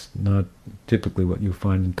that's not typically what you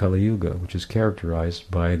find in Kali Yuga, which is characterized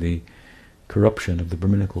by the corruption of the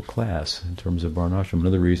Brahminical class in terms of Varnashram.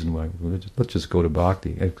 Another reason why, let's just go to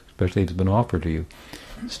Bhakti, especially if it's been offered to you.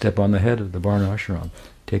 Step on the head of the Varnashram,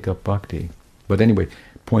 take up Bhakti. But anyway,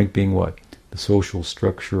 point being what? The social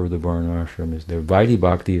structure of the Varnashram is there. Vaidhi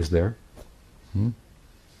Bhakti is there.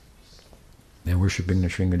 They're worshipping the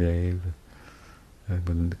Shringadev.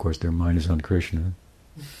 But of course their mind is on Krishna.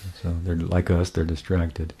 So they're like us, they're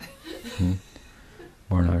distracted.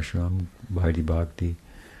 Varnashram, Vaidhi Bhakti.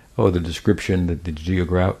 The description,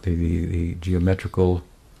 the geometrical,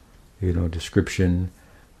 description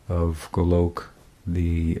of Golok,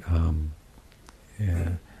 the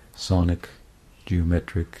sonic,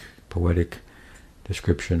 geometric, poetic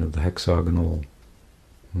description of the hexagonal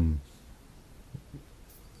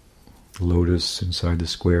lotus inside the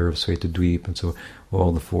square of Svetadweep, and so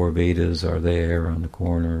all the four Vedas are there on the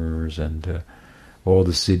corners, and all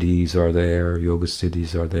the siddhis are there, yoga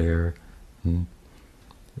siddhis are there. And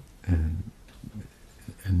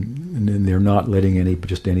then they're not letting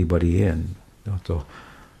just anybody in.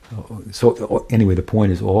 So anyway, the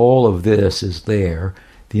point is all of this is there.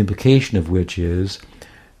 The implication of which is,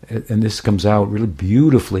 and this comes out really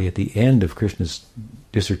beautifully at the end of Krishna's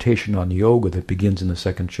dissertation on yoga that begins in the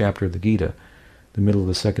second chapter of the Gita, the middle of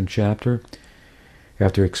the second chapter,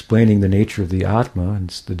 after explaining the nature of the Atma and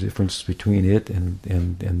the difference between it and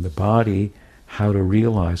the body, how to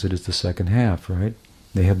realize it is the second half, right?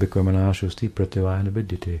 Neha bhikramanashosti pratyavayana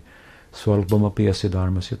vidyate swalpamapi asya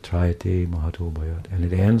dharmasya trayate mahato bhayat. And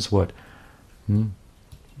it ends what?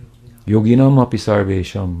 Yoginam api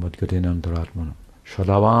sarvesham vadgatenam taratmanam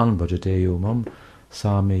shadavan bhajate yomam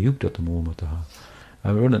same yuktatamo mataha.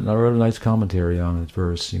 I wrote a nice commentary on this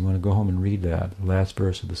verse. You want to go home and read that, the last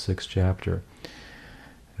verse of the 6th chapter.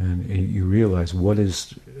 And you realize what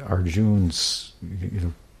is Arjun's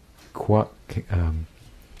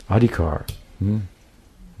adhikar.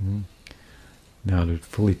 Now to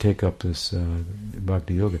fully take up this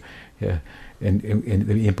bhakti yoga, and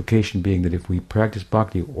the implication being that if we practice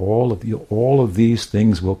bhakti, all of these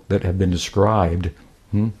things that have been described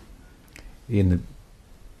in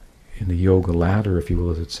the yoga ladder, if you will,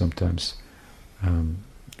 as it's sometimes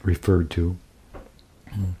referred to,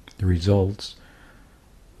 the results,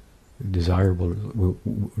 desirable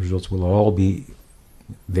results, will all be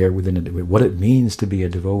there within it. What it means to be a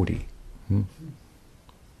devotee.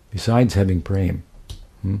 Besides having prem,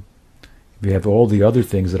 if you have all the other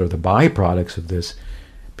things that are the byproducts of this,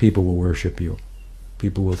 people will worship you.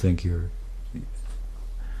 People will think you're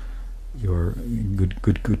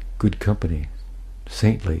good company,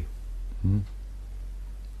 saintly.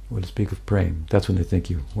 Well, to speak of prem, that's when they think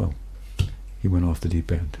you he went off the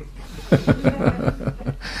deep end.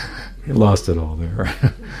 He lost it all there.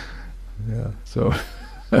 Yeah. So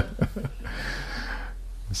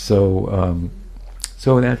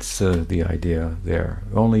that's the idea there.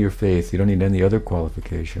 Only your faith. You don't need any other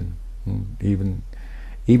qualification. Even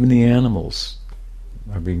the animals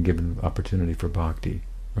are being given opportunity for bhakti.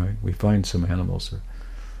 Right? We find some animals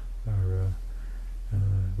are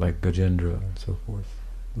like Gajendra and so forth,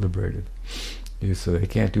 liberated. So they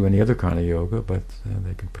can't do any other kind of yoga, but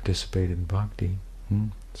they can participate in bhakti.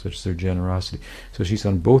 Such as their generosity. So she's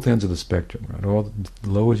on both ends of the spectrum. Right? All the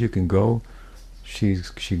low as you can go, she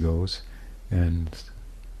goes, and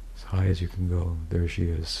as high as you can go, there she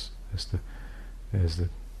is, as the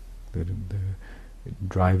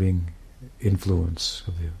driving influence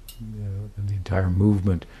of the entire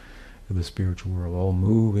movement of the spiritual world, all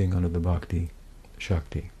moving under the bhakti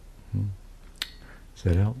shakti. Does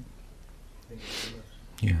that help?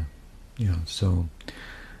 Thank you so much.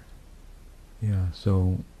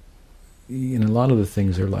 So in a lot of the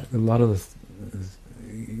things are like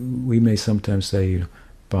we may sometimes say,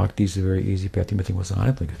 bhakti is a very easy path. You may think, well, I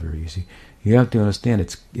don't think it's very easy. You have to understand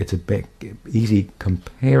it's easy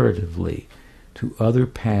comparatively to other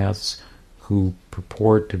paths who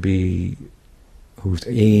purport to be, whose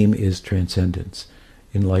aim is transcendence,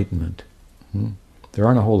 enlightenment. There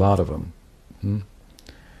aren't a whole lot of them.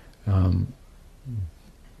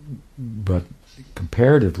 But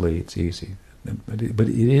comparatively, it's easy. But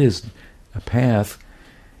it is a path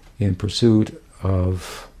in pursuit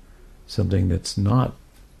of something that's not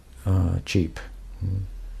cheap.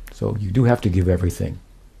 So you do have to give everything.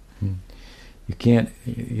 You can't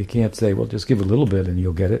say, well, just give a little bit and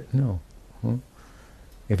you'll get it. No.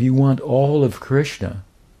 If you want all of Krishna,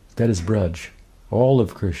 that is Braj. All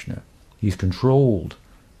of Krishna. He's controlled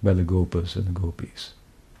by the gopas and the gopis.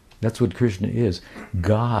 That's what Krishna is.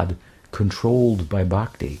 God controlled by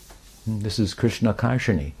bhakti. This is Krishna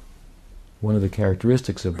Karshani, one of the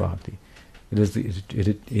characteristics of bhakti.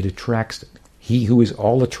 It attracts he who is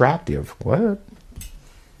all attractive. What?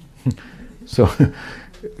 So,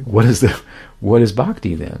 what is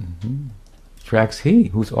bhakti then? Attracts he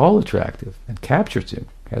who's all attractive and captures him,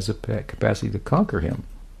 has a capacity to conquer him.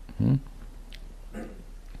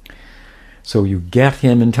 So you get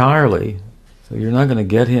him entirely. So you're not going to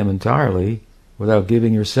get him entirely without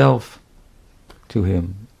giving yourself to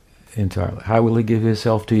him entirely. How will he give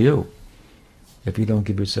himself to you if you don't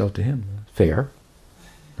give yourself to him? Fair,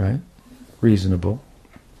 right? Reasonable.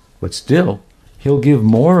 But still, he'll give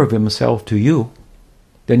more of himself to you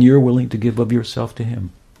than you're willing to give of yourself to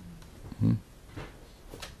him.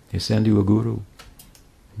 He'll send you a guru,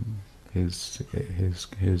 his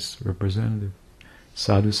representative,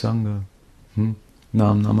 sadhu sangha,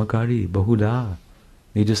 nam namakari, bahuda,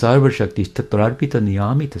 nija sarva shakti, tatrarpita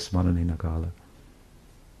niyamita smaranena kala.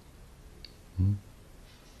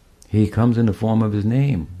 He comes in the form of his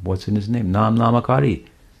name. What's in his name? Nam namakari.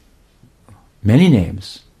 Many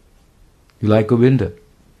names. You like Govinda?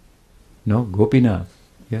 No? Gopinath?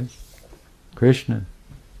 Yes. Krishna?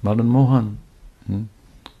 Madan Mohan?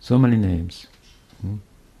 So many names.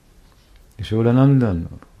 Yashodanandan?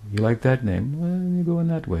 You like that name? Well, you go in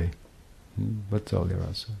that way. Vatsalya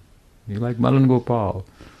Rasa. You like Madan Gopal?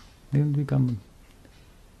 Then become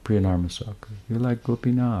Priyanarmasaka. You like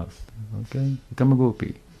Gopinath? Okay? Become a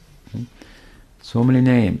Gopi. So many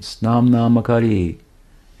names. Nam Namakari.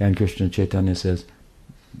 And Krishna Chaitanya says,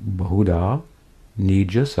 Bahuda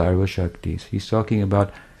Nija Sarva Shaktis. He's talking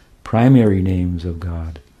about primary names of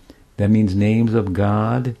God. That means names of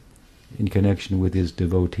God in connection with his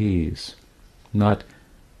devotees. Not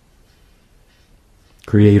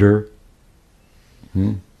creator.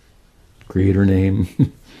 Creator name.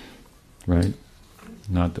 Right?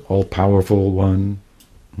 Not the all-powerful one.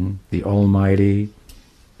 The Almighty.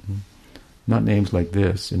 Not names like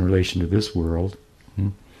this in relation to this world,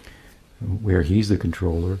 where he's the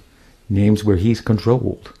controller. Names where he's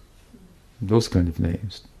controlled. Those kind of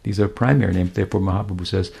names. These are primary names. Therefore Mahaprabhu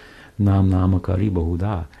says, Nam Namakari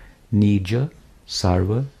Bahuda, Nija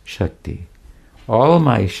Sarva Shakti. All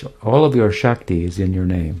of your Shakti is in your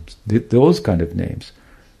names. Those kind of names.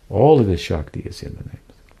 All of his Shakti is in the names.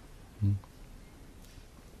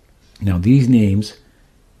 Now these names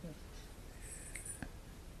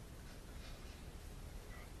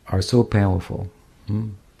are so powerful.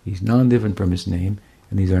 He's non-different from his name,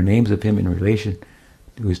 and these are names of him in relation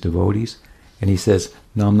to his devotees. And he says,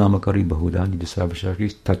 Nam Namakari Bahuda Nidasarva Shakti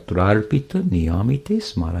Tatrarpita Niyamite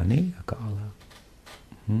Smarane Akala.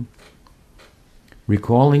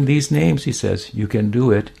 Recalling these names, he says, you can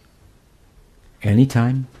do it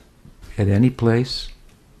anytime, at any place.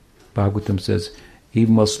 Bhagavatam says,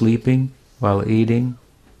 even while sleeping, while eating.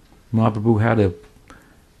 Mahaprabhu had a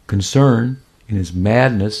concern in his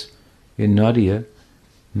madness in Nadia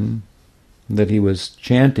that he was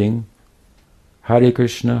chanting Hare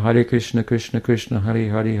Krishna, Krishna Krishna, Hare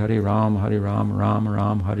Hare, Hare Ram, Ram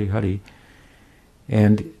Ram, Hare Hare.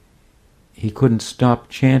 And he couldn't stop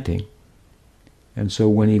chanting. And so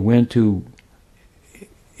when he went to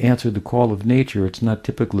answer the call of nature, it's not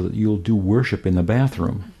typical that you'll do worship in the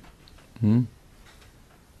bathroom.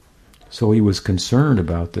 So he was concerned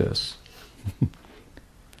about this.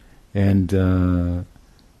 And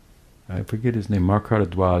I forget his name,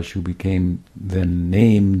 Markanddwaj, who became then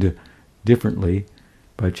named differently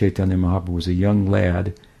by Chaitanya Mahaprabhu, was a young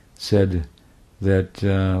lad, said that,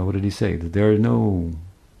 what did he say? That there are no,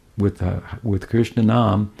 with Krishna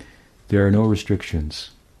Nam, there are no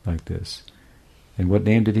restrictions like this. And what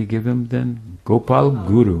name did he give him then? Gopal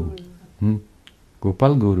Guru.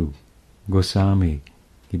 Gopal Guru. Goswami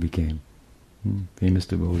he became. Famous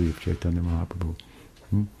devotee of Chaitanya Mahaprabhu.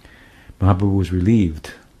 Mahaprabhu was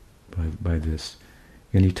relieved by this.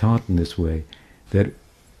 And he taught in this way that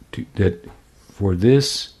for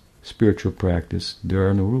this spiritual practice, there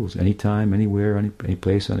are no rules. Anytime, anywhere, any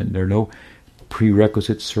place on it. There are no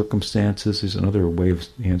prerequisite circumstances. Is another way of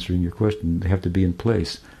answering your question. They have to be in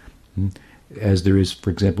place. As there is, for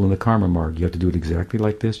example, in the karma marg, you have to do it exactly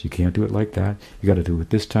like this. You can't do it like that. You got to do it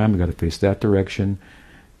this time. You got to face that direction,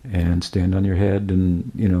 and stand on your head,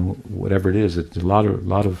 and whatever it is. It's a lot to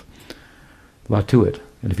it.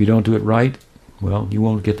 And if you don't do it right, well, you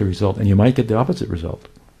won't get the result, and you might get the opposite result.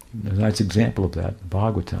 There's a nice example of that,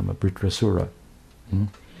 Bhagavatam, of Vritrasura.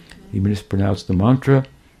 He mispronounced the mantra,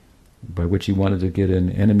 by which he wanted to get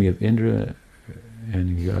an enemy of Indra,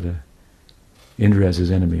 and he got Indra as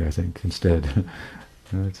his enemy, I think, instead.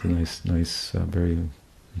 It's a nice, very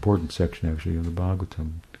important section, actually, of the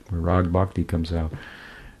Bhagavatam, where Rag Bhakti comes out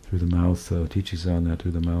through the mouth, teaches on that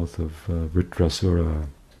through the mouth of Vritrasura,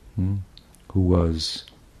 who was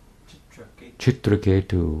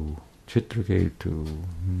Chitraketu.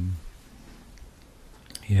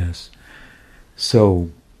 Yes.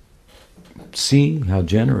 So, see how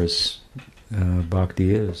generous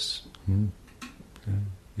bhakti is.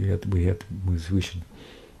 We should.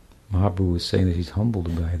 Mahaprabhu was saying that he's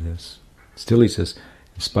humbled by this. Still, he says,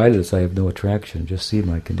 in spite of this, I have no attraction. Just see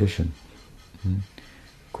my condition.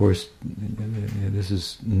 Of course, this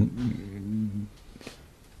is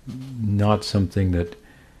not something that,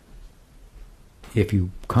 if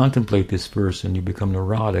you contemplate this verse and you become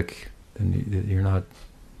neurotic, then you're not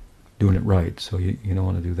doing it right. So you don't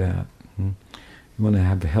want to do that. You want to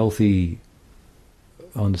have a healthy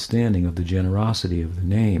understanding of the generosity of the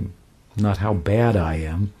name. Not how bad I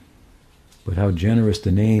am, but how generous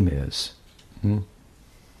the name is. I'm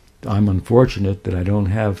unfortunate that I don't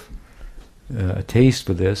have a taste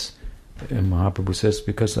for this, and Mahaprabhu says,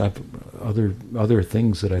 because I have other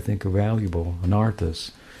things that I think are valuable,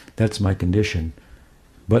 anarthas. That's my condition.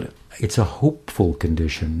 But it's a hopeful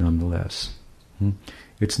condition nonetheless.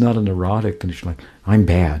 It's not a neurotic condition like, I'm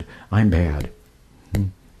bad.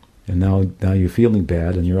 And now you're feeling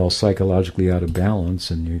bad and you're all psychologically out of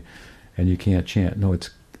balance and you can't chant. No,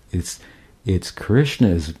 it's Krishna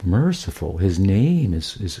is merciful. His name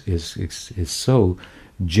is so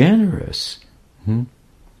generous.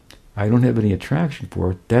 I don't have any attraction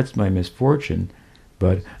for it. That's my misfortune,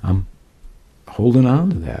 but I'm holding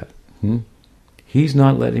on to that. He's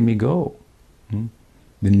not letting me go.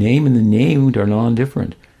 The name and the named are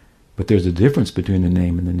non-different, but there's a difference between the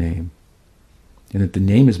name and the name, and that the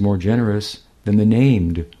name is more generous than the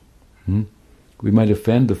named. We might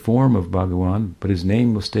offend the form of Bhagavan, but his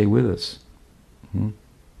name will stay with us.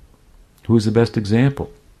 Who's the best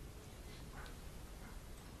example?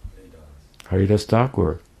 Haridas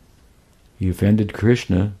Thakur. He offended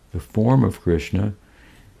Krishna, the form of Krishna.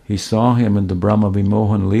 He saw him in the Brahma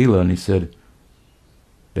Vimohan Leela, and he said,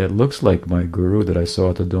 that looks like my guru that I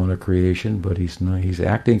saw at the dawn of creation, but he's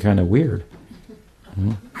acting kind of weird.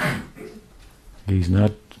 He's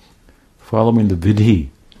not following the vidhi.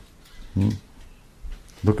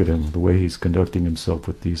 Look at him, the way he's conducting himself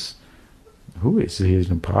with these. Who is he? He's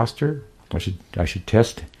an imposter? I should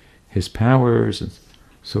test his powers and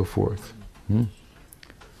so forth.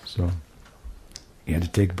 So he had to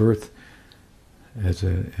take birth as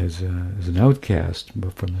an outcast,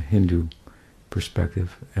 but from a Hindu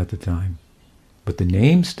perspective at the time. But the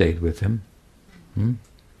name stayed with him.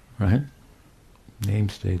 Right? Name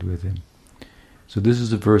stayed with him. So this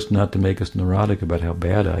is a verse not to make us neurotic about how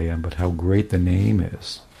bad I am, but how great the name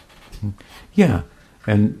is. Yeah,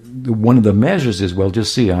 and one of the measures is, well,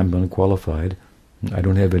 just see, I'm unqualified. I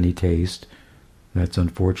don't have any taste. That's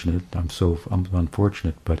unfortunate. I'm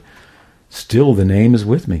unfortunate, but still the name is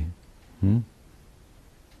with me.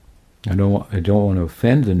 I don't want to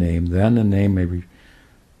offend the name. Then the name may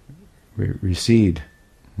recede.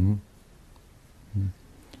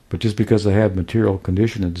 But just because I have material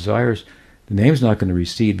condition and desires, the name's not going to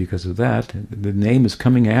recede because of that. The name is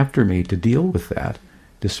coming after me to deal with that,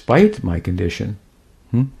 despite my condition,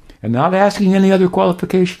 and not asking any other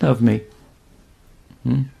qualification of me.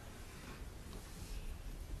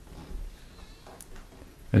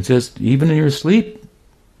 And says, even in your sleep,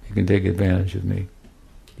 you can take advantage of me.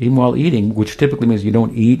 Even while eating, which typically means you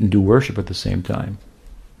don't eat and do worship at the same time.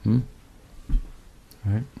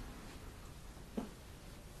 Right?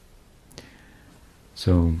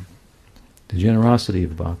 So, the generosity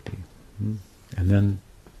of bhakti. And then,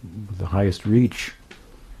 the highest reach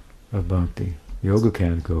of bhakti. Yoga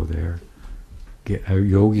can't go there.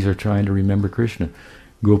 Yogis are trying to remember Krishna.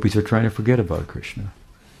 Gopis are trying to forget about Krishna.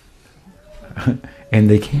 And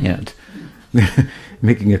they can't.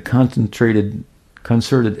 Making a concerted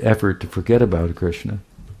effort to forget about Krishna.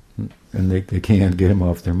 And they can't get him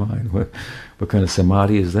off their mind. What kind of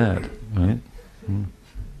samadhi is that? Right?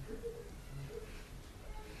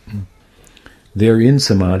 They're in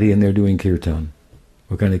samadhi and they're doing kirtan.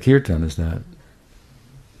 What kind of kirtan is that?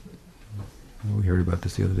 We heard about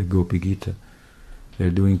this the other day, Gopi Gita. They're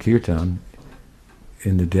doing kirtan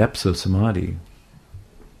in the depths of samadhi.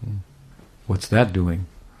 What's that doing?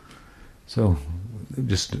 So,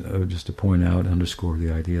 just to point out, underscore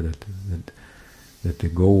the idea that the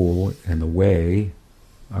goal and the way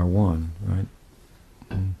are one, right?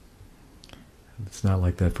 It's not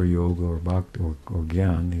like that for yoga or bhakti or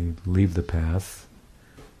gyan. You leave the path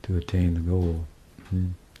to attain the goal.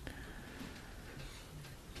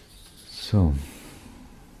 So,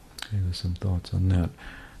 there are some thoughts on that.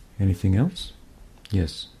 Anything else?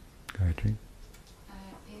 Yes, Gayatri.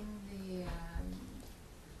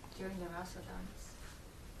 During the rasa dance,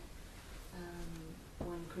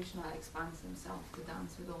 when Krishna expands himself to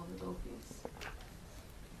dance with all the gopis,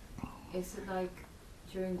 is it like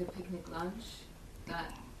during the picnic lunch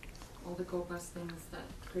that all the gopas thinks that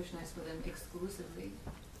Krishna is with them exclusively,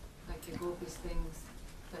 like the gopis thinks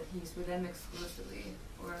that he's with them exclusively,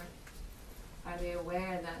 or are they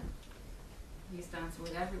aware that he's dancing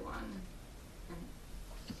with everyone? And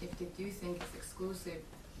if they do think it's exclusive,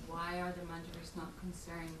 why are the Manjaris not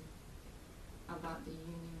concerned about the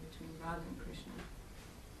union between Radha and Krishna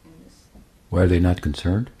in this? Why are they not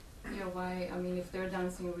concerned? Yeah, why? I mean, if they're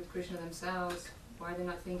dancing with Krishna themselves, why are they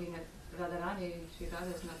not thinking that Radharani, Sri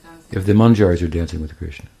Radha is not dancing? If the Manjaris are dancing with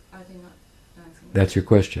Krishna. Are they not dancing? That's your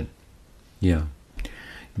question. Yeah.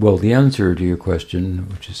 Well, the answer to your question,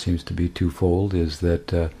 which seems to be twofold, is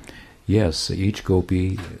that yes, each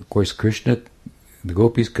gopi, of course, Krishna, the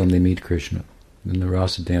gopis come, they meet Krishna. Then the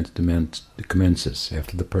rasa dance commences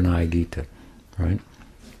after the Pranaya Gita, right?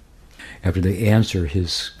 After they answer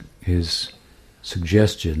his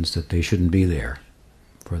suggestions that they shouldn't be there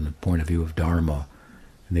from the point of view of dharma,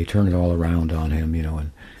 and they turn it all around on him,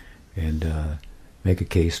 and make a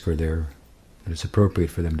case for that it's appropriate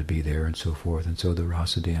for them to be there, and so forth. And so the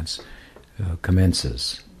rasa dance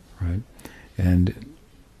commences, right? And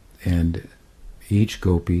each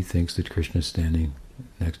gopi thinks that Krishna is standing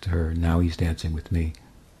next to her. Now he's dancing with me.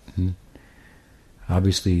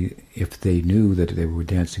 Obviously, if they knew that they were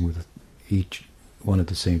dancing with each one at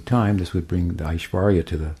the same time, this would bring the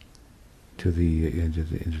Aishvarya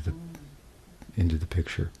into the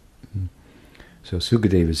picture. So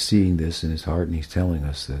Sukadeva is seeing this in his heart, and he's telling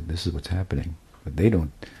us that this is what's happening. But they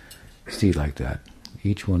don't see it like that.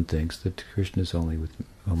 Each one thinks that Krishna is only with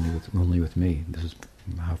me. This is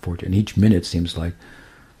how fortunate. And each minute seems like,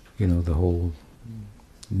 the whole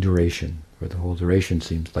duration, or the whole duration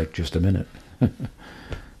seems like just a minute.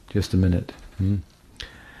 Just a minute.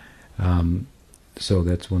 So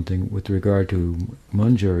that's one thing. With regard to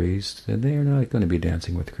Manjaris, they are not going to be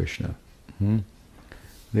dancing with Krishna.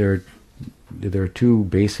 There are two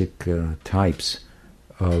basic types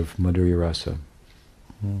of Madhurya Rasa.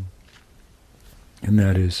 And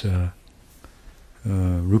that is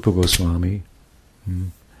Rupa Goswami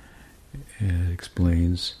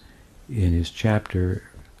explains in his chapter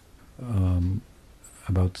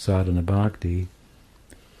about sadhana bhakti.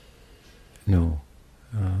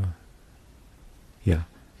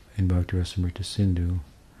 In Bhakti Rasamrita Sindhu,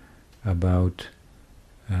 about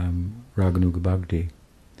Raganuga Bhakti.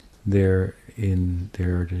 There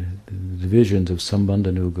are the divisions of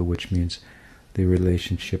Sambandhanuga, which means the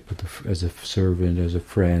relationship as a servant, as a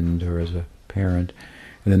friend, or as a parent.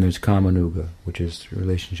 And then there's Kamanuga, which is the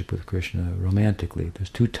relationship with Krishna romantically.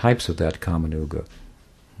 There's two types of that Kamanuga,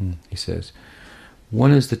 he says.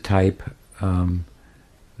 One is the type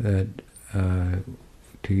that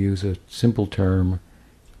to use a simple term,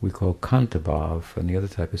 we call Kantabhav, and the other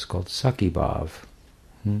type is called Sakibhav.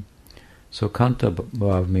 So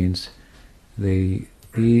Kantabhav means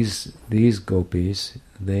these gopis,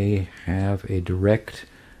 they have a direct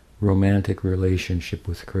romantic relationship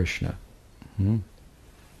with Krishna.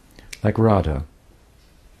 Like Radha,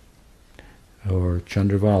 or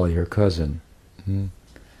Chandravali, her cousin,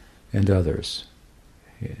 and others.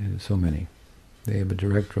 So many. They have a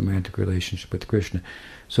direct romantic relationship with Krishna.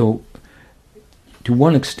 So, to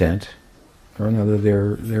one extent or another,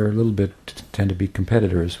 they're a little bit tend to be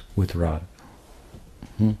competitors with Radha.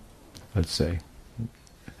 Let's say.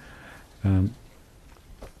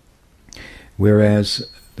 Whereas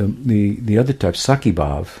the other type,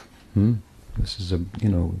 Sakibhav, this is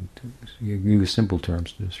you use simple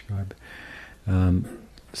terms to describe.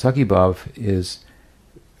 Sakibhav is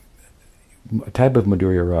a type of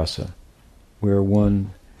Madhurya Rasa, where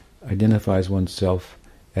one identifies oneself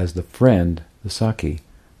as the friend, the Saki,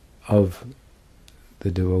 of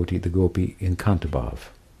the devotee, the gopi, in Kantabhav,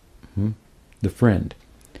 the friend,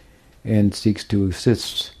 and seeks to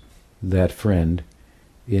assist that friend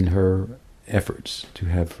in her efforts to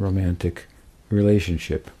have romantic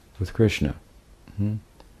relationship with Krishna.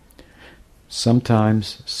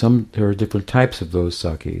 Sometimes, there are different types of those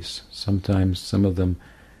Sakis. Sometimes some of them,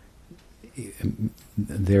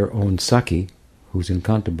 their own Saki, who's in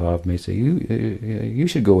Kantabhav, may say, you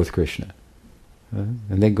should go with Krishna.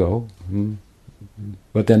 And they go.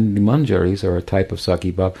 But then the Manjaris are a type of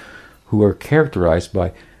Sakibhav who are characterized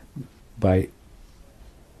by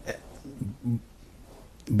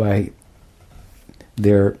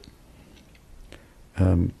their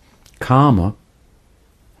kama,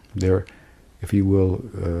 their, if you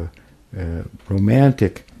will,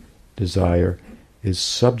 romantic desire is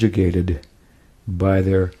subjugated by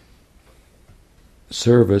their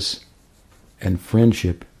service and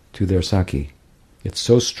friendship to their Saki. It's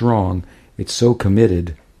so strong, it's so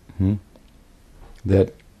committed,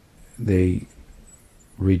 that they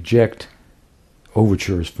reject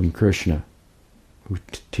overtures from Krishna, who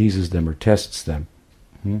teases them or tests them.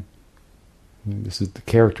 This is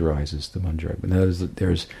characterizes the Manjari. And that is that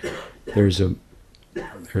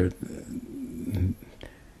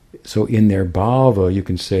so in their bhava, you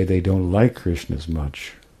can say they don't like Krishna as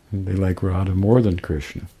much. They like Radha more than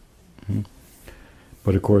Krishna.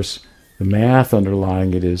 But of course, the math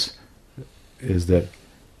underlying it is that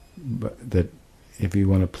if you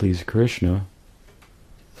want to please Krishna,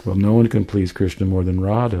 well, no one can please Krishna more than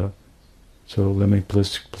Radha. So let me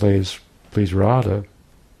please Radha,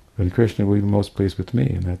 and Krishna will be most pleased with me,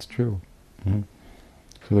 and that's true. So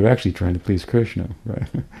they're actually trying to please Krishna, right?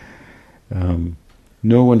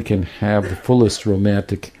 No one can have the fullest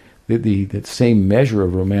romantic, the same measure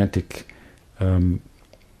of romantic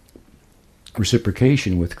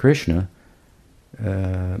reciprocation with Krishna.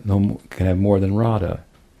 No can have more than Radha.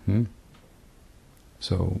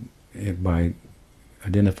 So by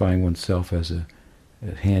identifying oneself as a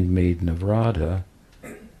handmaiden of Radha,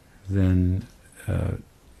 then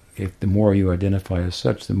if the more you identify as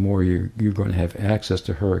such, the more you're going to have access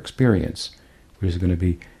to her experience, which is going to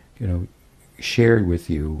be, shared with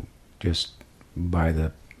you just by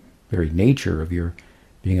the very nature of your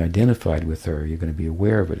being identified with her. You're going to be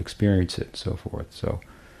aware of it, experience it, and so forth. So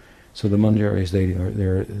the Manjaris,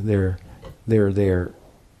 they're there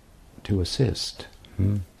to assist.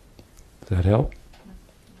 Does that help?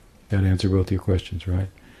 That answer both your questions, right?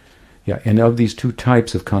 Yeah, and of these two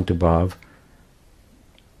types of Kantabhav,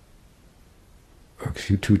 or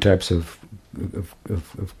two types of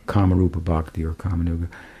Kamarupa Bhakti or Kamanuga,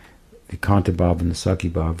 the Kantabhav and the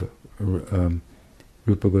Sakibhav,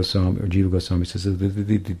 Rupa Goswami or Jiva Goswami says that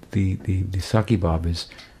the Sakibhav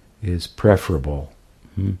is preferable.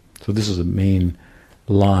 So this is a main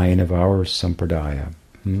line of our sampradaya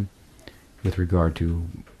with regard to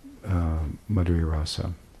Madhurya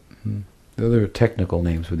Rasa. There are technical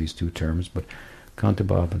names for these two terms, but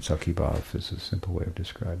Kantabhav and Sakibhav is a simple way of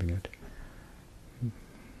describing it.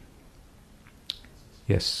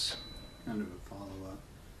 Yes? Kind of a follow-up.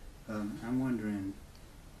 I'm wondering,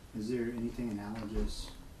 is there anything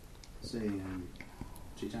analogous, say, in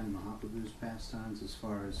Chaitanya Mahaprabhu's pastimes, as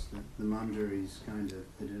far as the Manjaris kind of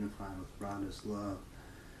identify with Radha's love?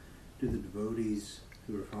 Do the devotees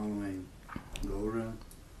who are following Gaura,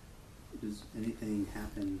 does anything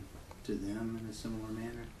happen to them in a similar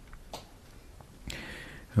manner?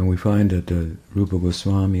 And we find that Rupa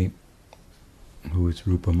Goswami, who is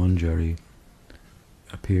Rupa Manjari,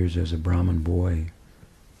 appears as a Brahman boy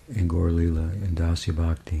in Gaur Lila in Dasya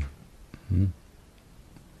Bhakti.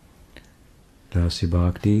 Dasya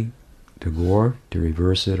Bhakti, to Gaur, to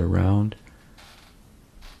reverse it around,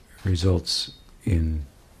 results in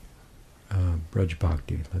Braj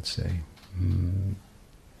Bhakti, let's say.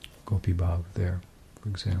 Gopi Bhav there, for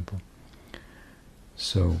example.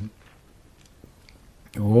 So,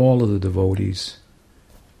 all of the devotees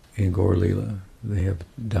in Gaur Leela, they have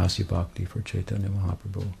Dasya Bhakti for Chaitanya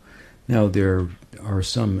Mahaprabhu. Now, there are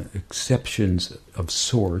some exceptions of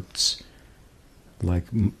sorts, like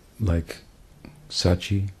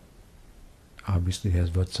Sachi, obviously has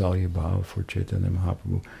Vatsalya Bhav for Chaitanya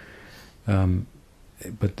Mahaprabhu.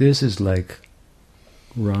 But this is like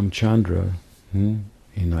Ramchandra in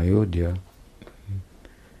Ayodhya.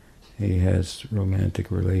 He has romantic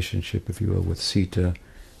relationship, if you will, with Sita.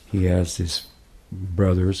 He has his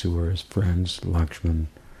brothers who are his friends, Lakshman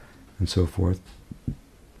and so forth.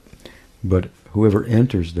 But whoever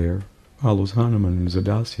enters there follows Hanuman and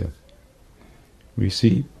Zadasya. We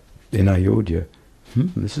see in Ayodhya,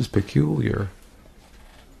 this is peculiar.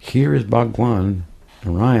 Here is Bhagwan,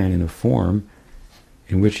 Narayan, in a form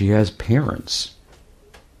in which he has parents.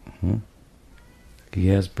 He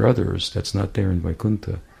has brothers. That's not there in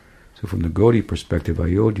Vaikuntha. So from the Gaudiya perspective,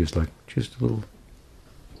 Ayodhya is like just a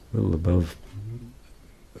little above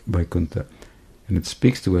Vaikuntha. And it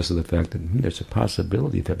speaks to us of the fact that there's a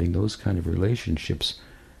possibility of having those kind of relationships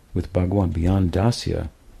with Bhagwan beyond Dasya,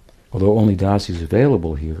 although only Dasya is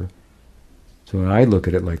available here. So when I look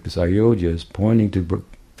at it like this, Ayodhya is pointing to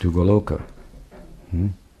Goloka,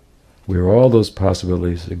 where all those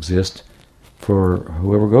possibilities exist for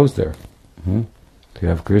whoever goes there. To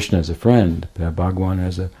have Krishna as a friend, to have Bhagwan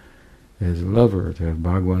as a lover, to have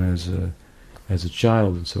Bhagwan as a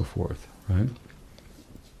child, and so forth, right?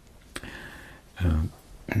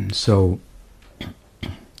 So,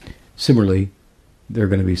 similarly, there are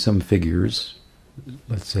going to be some figures,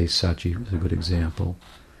 let's say Sachi is a good example.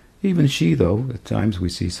 Even she, though, at times we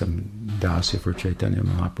see some dasya for Chaitanya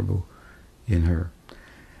Mahaprabhu in her.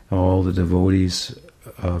 All the devotees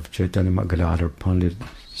of Chaitanya Gadadhar Pandit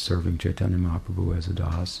serving Chaitanya Mahaprabhu as a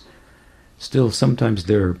das. Still, sometimes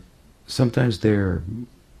their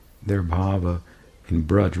bhava in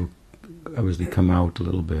Braj will obviously come out a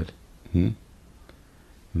little bit.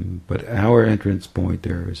 But our entrance point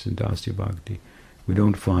there is in Dasya Bhakti. We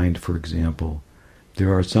don't find, for example,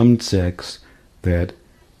 there are some sects that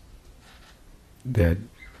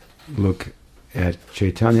look at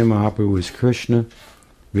Chaitanya Mahaprabhu as Krishna,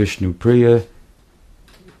 Vishnu Priya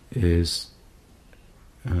is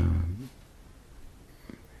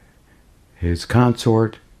his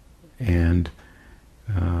consort, and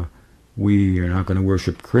we are not going to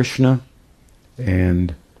worship Krishna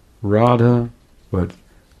and Radha, but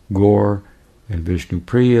Gaur and Vishnu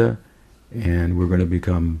Priya, and we're going to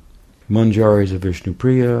become Manjaris of Vishnu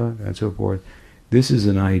Priya, and so forth. This is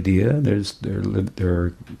an idea. There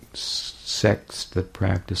are sects that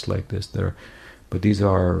practice like this. But these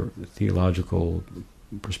are theological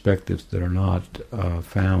perspectives that are not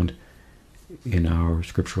found in our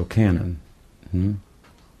scriptural canon.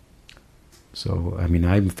 So, I mean,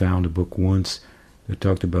 I found a book once that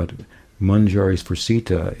talked about Manjaris for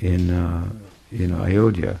Sita in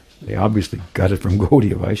Ayodhya. They obviously got it from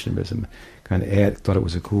Gaudiya Vaishnavism. Kind of thought it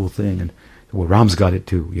was a cool thing, and well, Ram's got it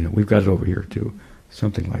too. We've got it over here too,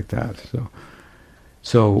 something like that.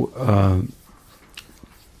 So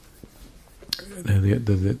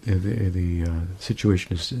the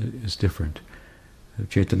situation is different.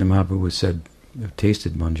 Chaitanya Mahaprabhu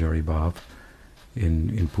tasted Manjari Bhav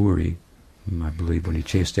in Puri, I believe, when he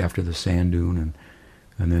chased after the sand dune,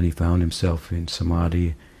 and then he found himself in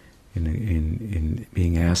samadhi, in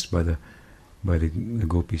being asked by the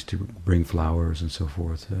gopis to bring flowers and so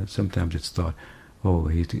forth. Sometimes it's thought,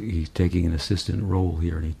 he's taking an assistant role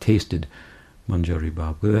here, and he tasted Manjari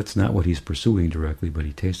Bhav. Well, that's not what he's pursuing directly, but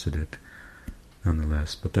he tasted it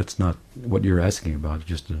nonetheless. But that's not what you're asking about.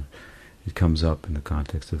 It comes up in the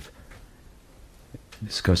context of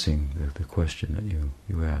discussing the question that you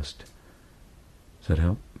asked. Does that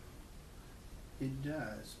help? It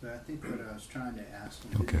does, but I think what I was trying to ask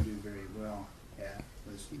and didn't do very well at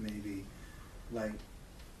was maybe like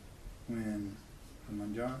when the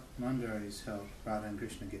Manjaris help Radha and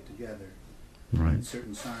Krishna get together. Right.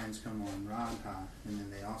 Certain signs come on Radha, and then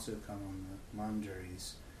they also come on the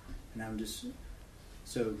Manjaris. And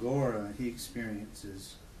so Gaura, he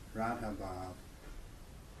experiences Radha Bhav.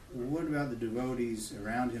 What about the devotees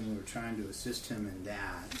around him who are trying to assist him in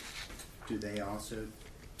that? Do they also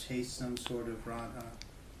taste some sort of Radha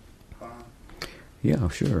Bhav? Yeah,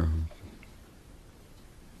 sure.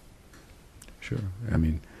 Sure. I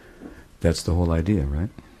mean, that's the whole idea, right?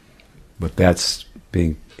 But that's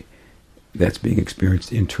being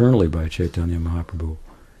experienced internally by Chaitanya Mahaprabhu.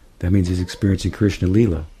 That means he's experiencing Krishna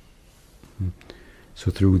Lila. So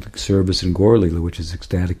through the service in Gaur Lila, which is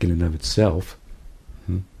ecstatic in and of itself,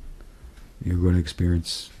 you're going to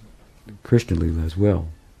experience Krishna Lila as well.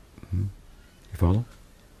 You follow?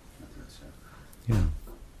 Yeah.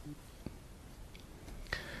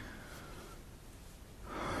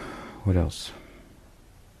 What else?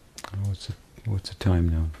 What's the time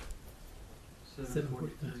now?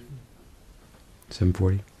 7:45.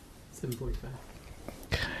 7:40? 7:45.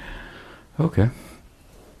 Okay.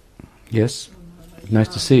 Yes. Nice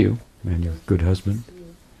to see you, and your good husband.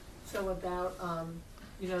 So about,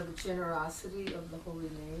 the generosity of the holy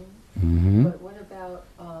name. Mm-hmm. But what about,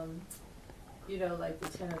 like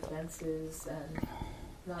the 10 offenses, and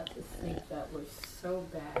not to think that we're so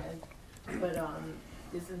bad, but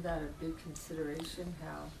isn't that a big consideration,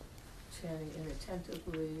 how chanting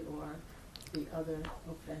inattentively or the other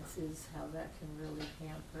offenses, how that can really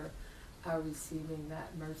hamper our receiving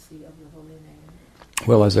that mercy of the holy name?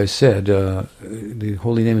 Well, as I said, the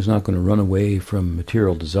holy name is not going to run away from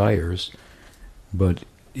material desires, but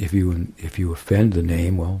if you offend the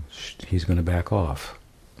name, well, he's going to back off.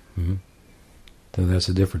 So that's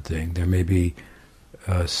a different thing. There may be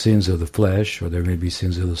sins of the flesh, or there may be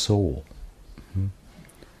sins of the soul.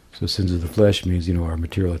 So sins of the flesh means, our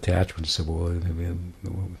material attachments. So,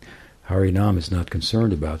 Harinam is not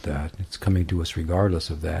concerned about that. It's coming to us regardless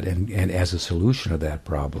of that, and as a solution of that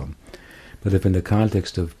problem. But if in the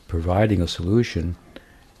context of providing a solution,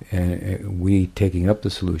 and we taking up the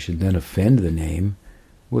solution, then offend the name,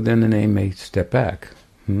 well, then the name may step back,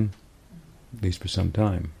 at least for some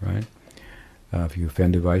time, right? If you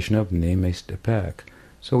offend a Vaishnava, the name may step back.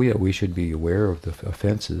 So yeah, we should be aware of the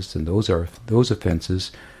offenses, and those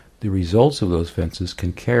offenses, the results of those offenses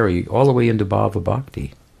can carry all the way into Bhava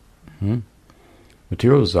Bhakti.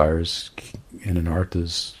 Material desires and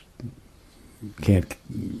anarthas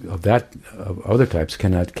of other types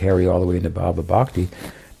cannot carry all the way into Bhava Bhakti,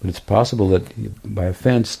 but it's possible that by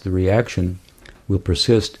offense the reaction will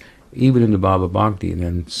persist even into Bhava Bhakti and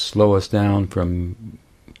then slow us down from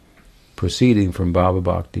proceeding from Bhava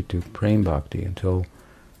Bhakti to Prem Bhakti until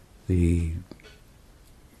the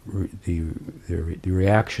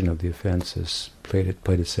reaction of the offense has played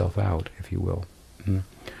itself out, if you will.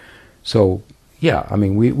 So, yeah, I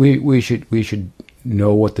mean, we should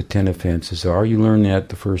know what the 10 offenses are. You learn that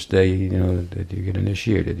the first day, that you get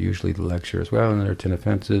initiated. Usually the lecture as well, and there are 10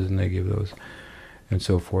 offenses, and they give those, and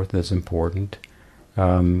so forth. That's important.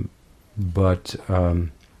 But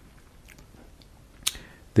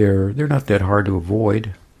they're not that hard to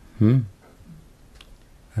avoid. I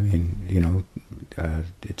mean,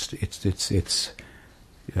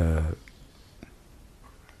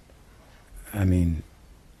 I mean,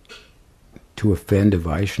 to offend a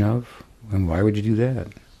Vaishnav, and why would you do that?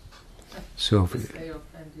 So, Because they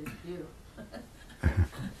offended you.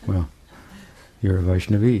 well, you're a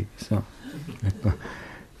Vaishnavi, so.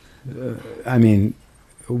 I mean,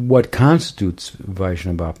 what constitutes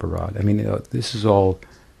Vaishnava aparad? I mean, this is all,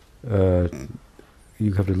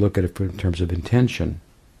 you have to look at it in terms of intention.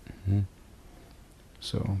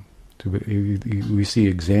 So, we see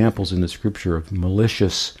examples in the scripture of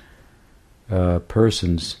malicious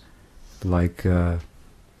persons, like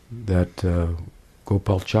that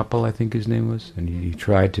Gopal Chapal, I think his name was, and he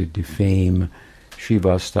tried to defame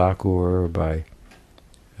Srivas Thakur by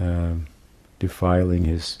defiling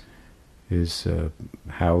his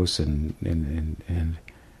house and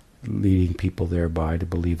leading people thereby to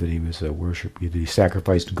believe that he was a worship. He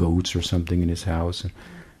sacrificed goats or something in his house, and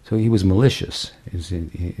so he was malicious,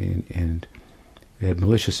 and had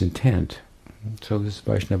malicious intent. So this is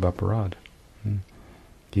Vaishnava aparad.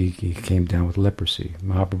 He came down with leprosy.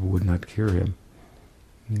 Mahaprabhu would not cure him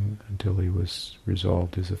until he was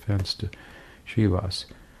resolved his offense to Srivas.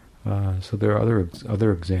 So there are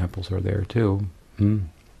other examples are there too.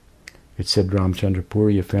 It said Ramchandra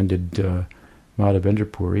Puri offended Madhavendra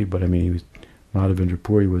Puri, but I mean, Madhavendra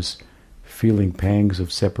Puri was feeling pangs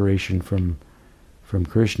of separation from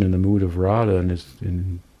Krishna in the mood of Radha,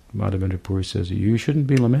 and Madhavendra Puri says, you shouldn't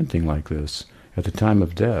be lamenting like this at the time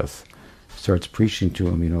of death. Starts preaching to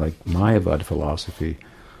him, like Mayavad philosophy.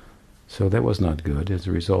 So that was not good. As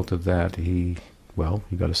a result of that, he got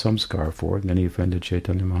a samskar for it, and then he offended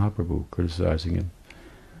Chaitanya Mahaprabhu, criticizing him.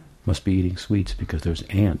 Must be eating sweets because there's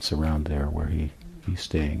ants around there where he's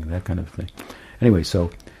staying, that kind of thing. Anyway, so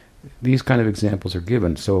these kind of examples are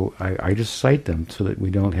given. So I just cite them so that we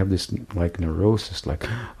don't have this like neurosis, like,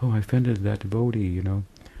 oh, I offended that devotee,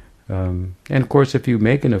 And of course, if you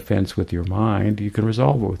make an offense with your mind, you can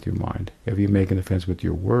resolve it with your mind. If you make an offense with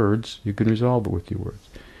your words, you can resolve it with your words.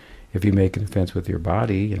 If you make an offense with your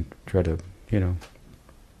body and try to,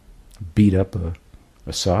 beat up a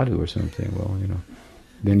sadhu or something, well,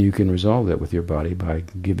 then you can resolve that with your body by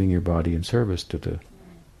giving your body in service to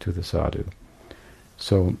the sadhu.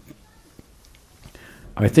 So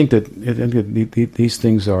I think that these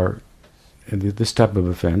things are, this type of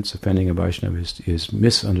offense, offending a Vaishnava, is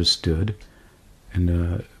misunderstood,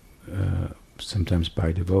 and sometimes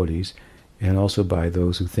by devotees, and also by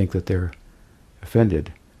those who think that they're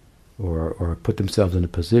offended, or put themselves in a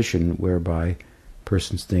position whereby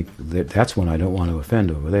persons think that that's one I don't want to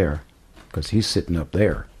offend over there, because he's sitting up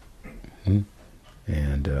there. And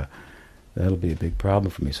that'll be a big problem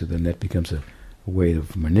for me. So then that becomes a way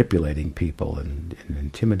of manipulating people and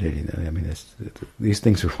intimidating them. I mean, these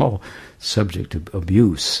things are all subject to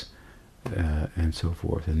abuse and so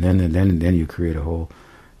forth. And then you create a whole,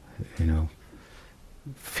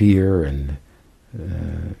 fear and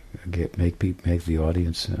make the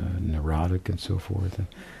audience neurotic and so forth. And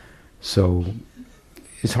so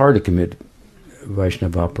it's hard to commit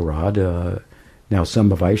Vaishnava aparad. Now, some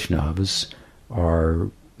Vaishnavas are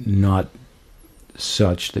not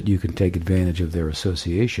such that you can take advantage of their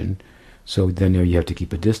association, so then you have to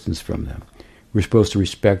keep a distance from them. We're supposed to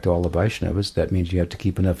respect all the Vaishnavas. That means you have to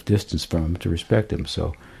keep enough distance from them to respect them.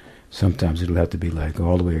 So sometimes it'll have to be like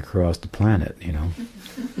all the way across the planet, And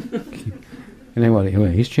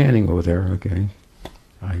anyway, he's chanting over there, okay.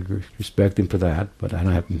 I respect him for that, but I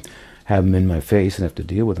don't have him in my face and have to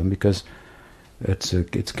deal with him, because it's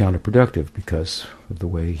counterproductive because of the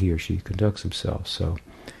way he or she conducts himself. So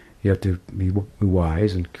you have to be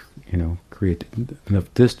wise and create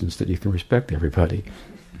enough distance that you can respect everybody.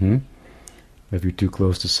 If you're too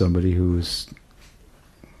close to somebody who's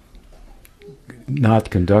not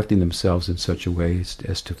conducting themselves in such a way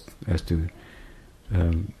as to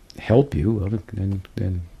help you, well,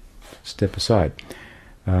 then step aside.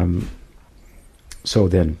 So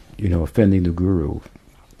then, offending the guru,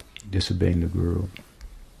 disobeying the guru,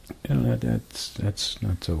 that's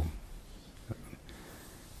not so.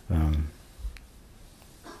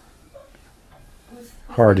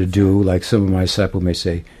 Hard to do. Like some of my disciples may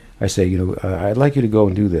say, I say, I'd like you to go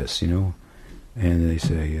and do this, and they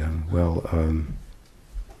say,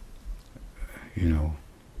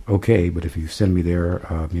 okay, but if you send me there,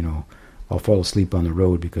 I'll fall asleep on the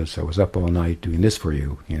road because I was up all night doing this for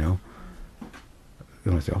you, And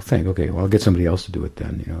I say, okay, well, I'll get somebody else to do it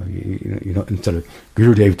then, instead of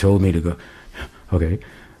Gurudev told me to go, okay,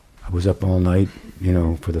 I was up all night,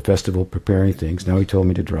 for the festival preparing things. Now he told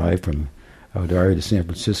me to drive from Awadari to San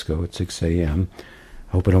Francisco at 6 a.m.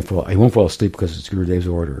 I hope I won't fall asleep because it's Gurudev's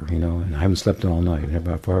order, and I haven't slept all night. And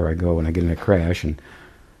how far I go, and I get in a crash, and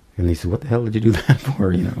he said, what the hell did you do that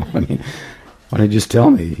for, I mean, why don't you just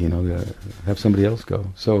tell me, have somebody else go.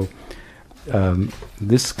 So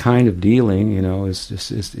this kind of dealing, is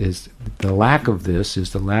the lack of this,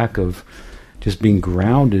 is the lack of just being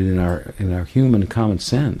grounded in our human common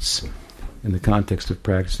sense in the context of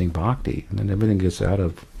practicing bhakti, and then everything gets out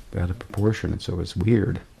of proportion, and so it's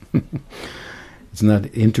weird. It's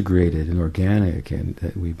not integrated and organic, and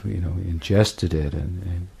that we've ingested it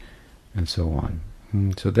and so on.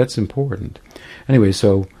 So that's important. Anyway,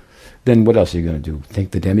 so then what else are you going to do?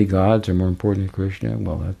 Think the demigods are more important than Krishna?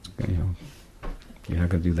 Well, that's you're not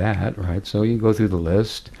going to do that, right? So you go through the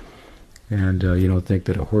list, and you don't think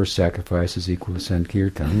that a horse sacrifice is equal to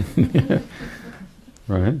Sankirtan,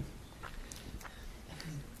 right?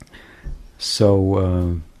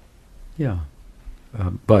 So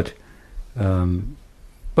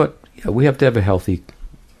but we have to have a healthy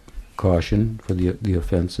caution for the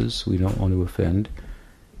offenses. We don't want to offend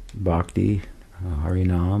bhakti,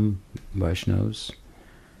 Harinam, Vaishnavas.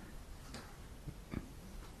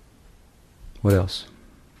 What else?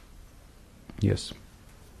 Yes.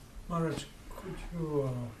 Maharaj, could you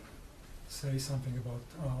say something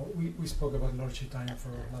about, we spoke about Lord Chaitanya for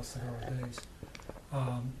the last several days,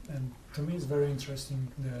 and to me it's very interesting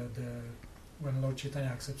when Lord Chaitanya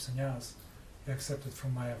accepts sannyas, he accepted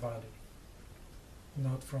from Mayavadi,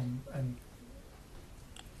 not from, and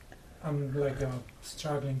I'm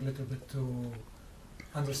struggling a little bit to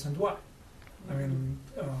understand why. I mean,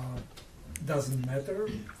 doesn't matter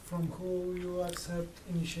from who you accept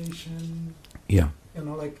initiation. Yeah.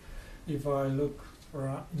 If I look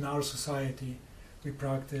in our society, we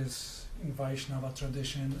practice in Vaishnava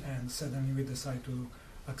tradition, and suddenly we decide to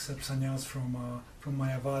accept sannyas from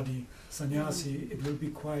Mayavadi sannyasi, it will be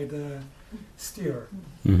quite a stir.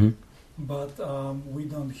 Mm-hmm. But we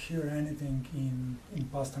don't hear anything in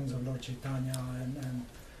pastimes of Lord Chaitanya, and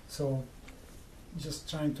so just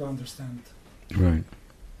trying to understand. Right.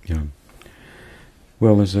 Yeah.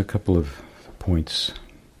 Well, there's a couple of points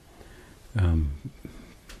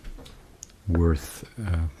worth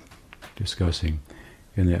discussing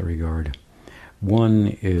in that regard.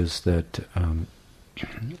 One is that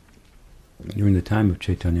during the time of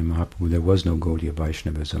Chaitanya Mahaprabhu, there was no Gaudiya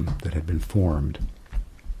Vaishnavism that had been formed.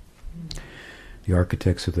 The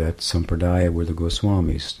architects of that sampradaya were the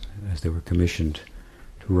Goswamis, as they were commissioned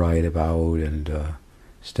to write about and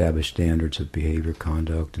establish standards of behavior,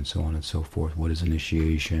 conduct, and so on and so forth. What is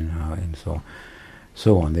initiation, and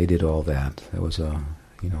so on. They did all that. That was a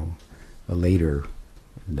later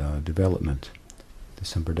development. The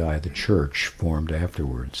sampradaya, the church, formed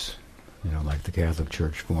afterwards. Like the Catholic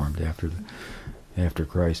Church formed after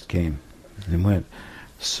Christ came and went.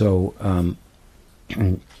 So,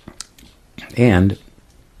 and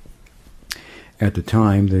at the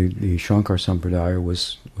time, the Shankar Sampradaya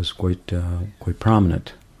was quite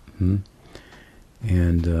prominent, and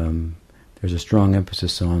there's a strong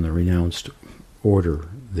emphasis on the renounced order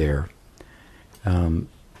there, and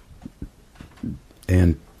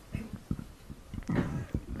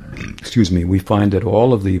we find that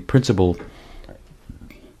all of the principal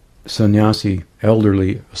sannyasi,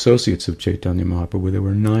 elderly associates of Chaitanya Mahaprabhu, there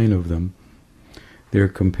were 9 of them. They're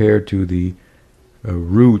compared to the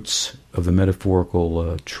roots of the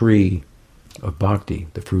metaphorical tree of bhakti,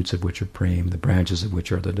 the fruits of which are prema, the branches of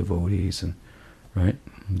which are the devotees, and right,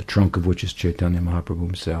 the trunk of which is Chaitanya Mahaprabhu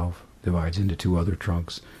himself, divides into 2 other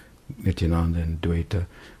trunks, Nityananda and Dvaita.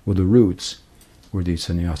 Well, the roots were these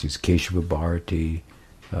sannyasis, Keshava Bharati,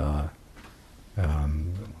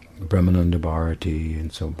 Brahmananda Bharati,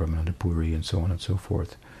 and so Brahmananda Puri, and so on and so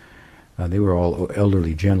forth. They were all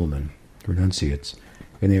elderly gentlemen, renunciates,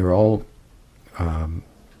 and they were all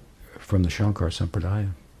from the Shankar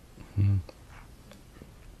Sampradaya.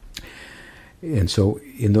 And so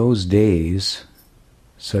in those days,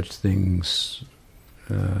 such things,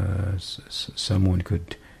 someone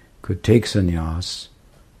could take sannyas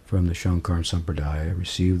from the Shankar Sampradaya,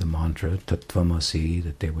 receive the mantra, Tattvamasi,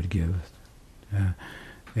 that they would give,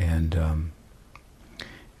 and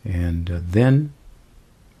then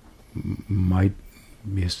might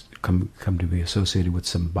come to be associated with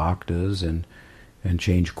some bhaktas and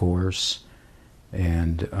change course,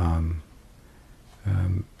 and I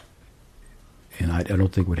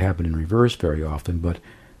don't think it would happen in reverse very often, but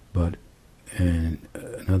and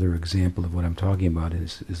another example of what I'm talking about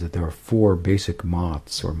is that there are 4 basic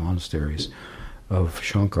maths or monasteries of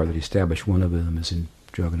Shankar that he established. One of them is in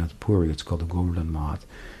Jagannath Puri. It's called the Govardhan Math,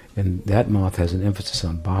 and that math has an emphasis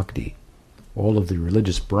on bhakti. All of the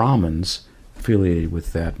religious Brahmins affiliated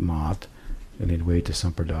with that math and Advaita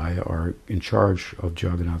Sampradaya are in charge of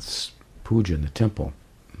Jagannath's puja in the temple.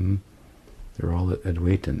 They're all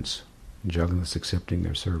Advaitins. Jagannath's accepting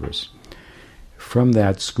their service. From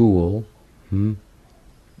that school,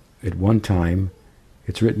 at one time,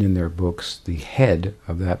 it's written in their books, the head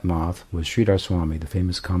of that math was Sridhar Swami, the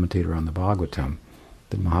famous commentator on the Bhagavatam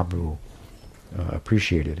that Mahaprabhu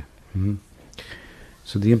appreciated.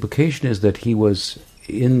 So the implication is that he was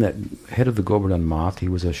in that head of the Govardhan Math. He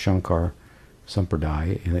was a Shankar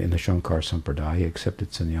Sampradaya, in the Shankar Sampradaya. He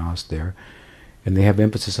accepted sannyas there. And they have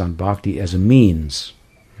emphasis on bhakti as a means,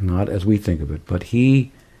 not as we think of it. But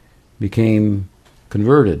he became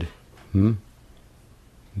converted.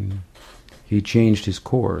 He changed his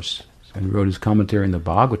course and wrote his commentary in the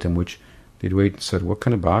Bhagavatam, which the Advaitins said, what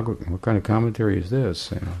kind of commentary is this?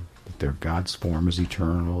 That their God's form is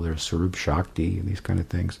eternal, their Sarup Shakti, and these kind of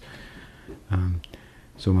things.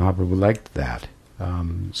 So Mahaprabhu liked that.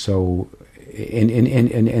 So in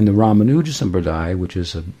the Ramanuja Sampradaya, which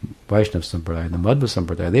is a Vaishnava Sampradaya, and the Madhva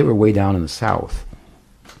Sampradaya, they were way down in the south.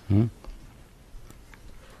 And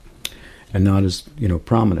not as,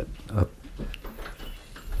 prominent up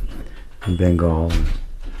in Bengal and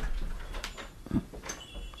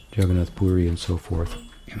Jagannath Puri and so forth.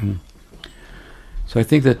 So I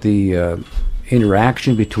think that the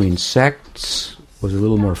interaction between sects was a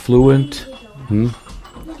little more fluent,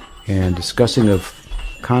 and discussing of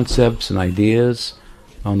concepts and ideas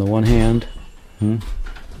on the one hand,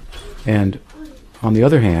 and on the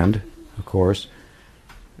other hand, of course,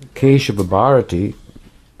 Keshava Bharati,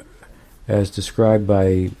 as described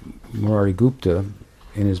by Murari Gupta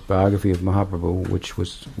in his biography of Mahaprabhu, which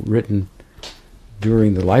was written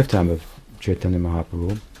during the lifetime of Chaitanya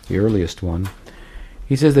Mahaprabhu, the earliest one,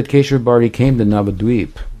 he says that Keshava Bharati came to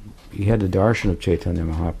Navadvip. He had the darshan of Chaitanya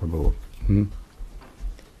Mahaprabhu.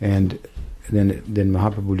 And then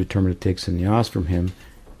Mahaprabhu determined to take sannyas from him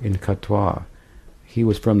in Katwa. He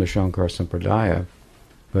was from the Shankar Sampradaya,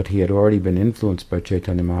 but he had already been influenced by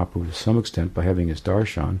Chaitanya Mahaprabhu to some extent by having his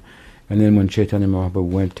darshan. And then when Chaitanya Mahaprabhu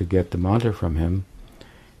went to get the mantra from him,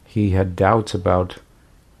 he had doubts about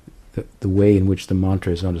the way in which the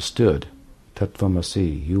mantra is understood.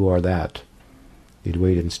 Tattvamasi, you are that. He'd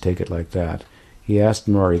wait and take it like that. He asked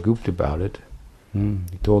Murari Gupta about it.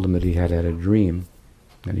 He told him that he had a dream,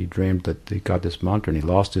 and he dreamed that he got this mantra and he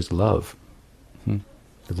lost his love.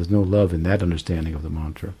 But there's no love in that understanding of the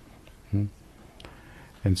mantra.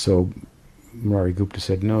 And so Murari Gupta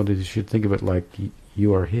said, no, that you should think of it like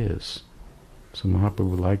you are his. So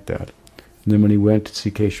Mahaprabhu liked that. And then when he went to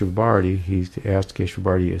see Keshava Bharati, he asked Keshava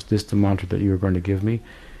Bharati, is this the mantra that you are going to give me?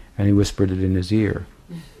 And he whispered it in his ear.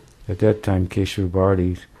 At that time, Keshava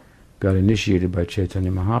Bharati got initiated by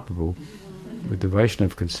Chaitanya Mahaprabhu with the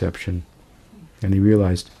Vaishnava conception, and he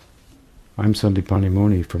realized, I'm Sandipani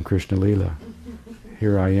Muni from Krishna Lila.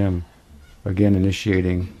 Here I am, again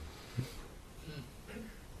initiating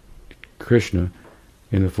Krishna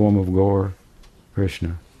in the form of Gaur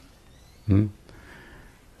Krishna.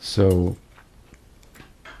 So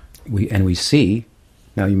we see,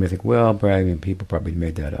 now you may think, well, people probably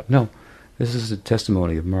made that up. No, this is a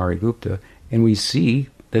testimony of Murari Gupta, and we see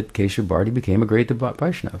that Keshava Bharati became a great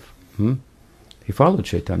Vaishnava. He followed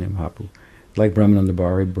Chaitanya Mahaprabhu, like Brahmananda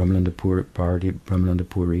Bharati, Brahmananda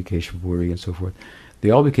Puri, Keshava Puri, and so forth. They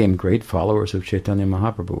all became great followers of Chaitanya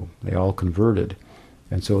Mahaprabhu. They all converted,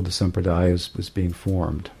 and so the Sampradaya was being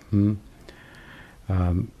formed.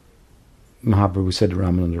 Mahaprabhu said to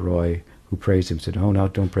Ramananda Roy, who praised him, said, oh, no,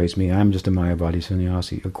 don't praise me, I'm just a Mayavadi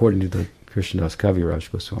sannyasi, according to the Krishnadas Kaviraj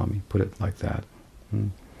Goswami, put it like that.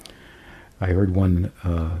 I heard one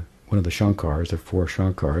of the Shankars, the 4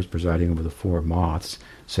 Shankars, presiding over the 4 moths,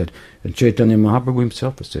 said, and Chaitanya Mahaprabhu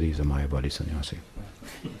himself has said he's a Mayavadi sannyasi.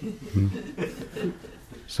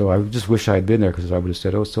 So I just wish I had been there, because I would have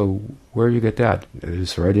said, oh, so where do you get that?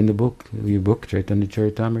 It's right in the book, your book, Chaitanya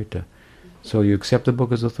Charitamrita. So you accept the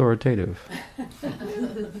book as authoritative.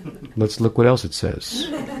 Let's look what else it says.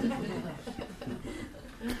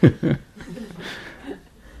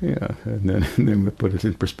 Yeah, and then we put it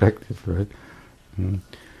in perspective, right?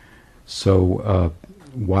 So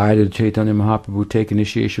why did Chaitanya Mahaprabhu take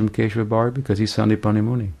initiation from Keshava Bharati? Because he's Sandipani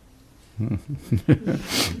Muni.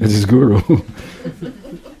 That's his guru.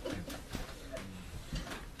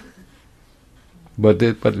 But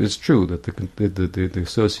it's true that the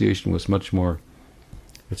association was much more.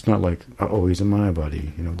 It's not like, oh, he's a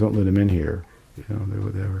Mayavadi, don't let him in here. They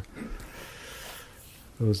were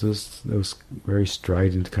those very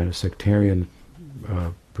strident kind of sectarian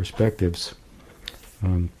perspectives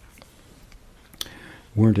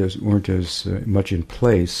weren't as much in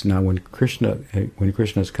place. Now, when Krishna's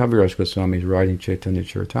Kaviraj Goswami is writing Chaitanya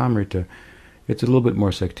Charitamrita, it's a little bit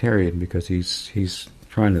more sectarian, because he's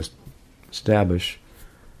trying to establish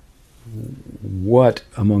what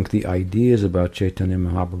among the ideas about Chaitanya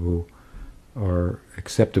Mahaprabhu are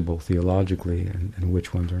acceptable theologically and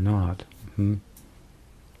which ones are not. And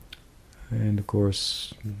of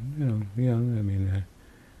course, in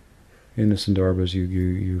the Sandarbhas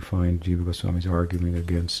you find Jiva Goswami's arguing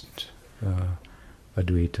against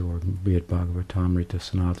Advaita, or be it Bhagavatamrita,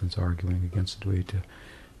 Sanatan's arguing against Advaita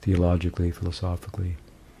theologically, philosophically.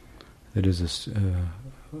 That is a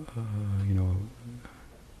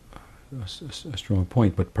strong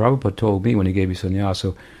point. But Prabhupada told me when he gave me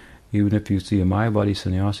sannyasa, even if you see a Mayavadi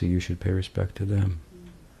sannyasi, you should pay respect to them.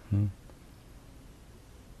 And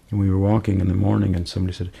we were walking in the morning, and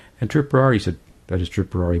somebody said, and Tripurari, said, that is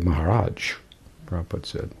Tripurari Maharaj, Prabhupada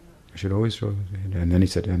said. I should always show. And then he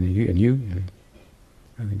said, and you? And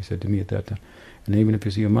I think he said to me at that time, and even if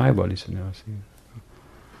you see a Mayavadi sannyasi.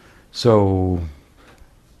 So,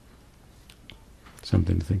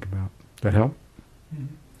 something to think about. That help?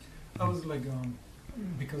 I was like,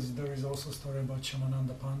 because there is also a story about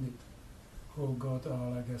Shamananda Pandit, who got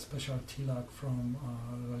like a special tilak from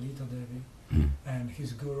Lalita Devi, and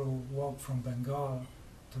his guru walked from Bengal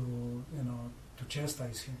to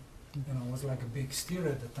chastise him. It was like a big stir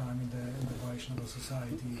at the time in the Vaishnava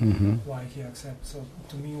society, why he accepted. So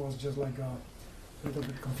to me, it was just like a little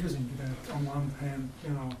bit confusing. That on one hand,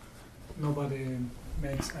 nobody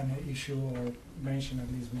makes any issue or mention, at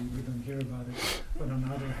least we don't hear about it. But on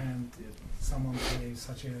the other hand, someone pays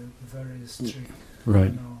such a very strict,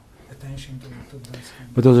 attention to those things.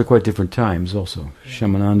 But those are quite different times also. Yeah.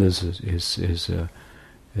 Shamananda is a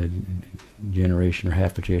generation or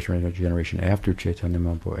half a generation after Chaitanya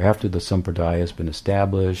Mahaprabhu, after the Sampradaya has been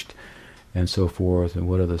established, and so forth, and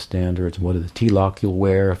what are the standards, what are the tilak you'll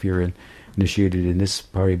wear if you're initiated in this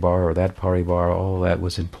paribar or that paribar, all that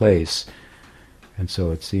was in place. And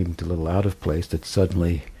so it seemed a little out of place that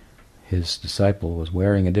suddenly his disciple was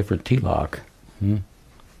wearing a different tilak.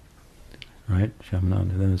 Right?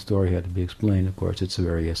 Shamananda. Then the story had to be explained. Of course, it's a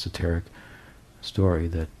very esoteric story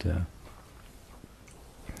that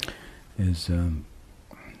is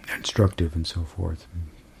instructive and so forth.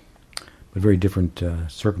 But very different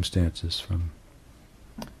circumstances from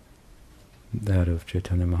that of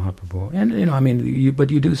Chaitanya Mahaprabhu. And, I mean,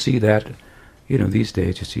 but you do see that, these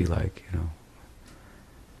days you see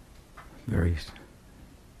very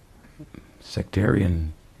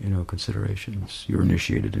sectarian, considerations. You're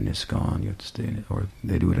initiated in ISKCON, you have to stay in it, or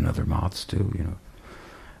they do it in other maths too,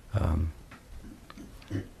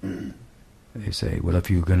 They say, well, if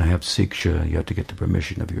you're going to have Siksha, you have to get the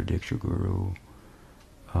permission of your Diksha Guru.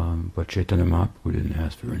 But Chaitanya Mahaprabhu didn't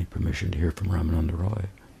ask for any permission to hear from Ramananda Roy.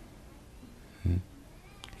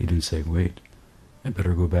 He didn't say, wait, I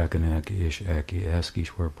better go back and ask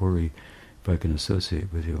Ishwar Puri if I can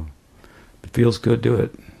associate with you. If it feels good, do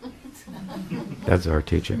it. That's our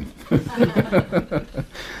teaching.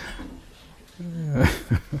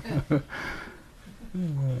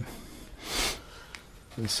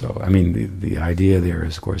 So, I mean, the idea there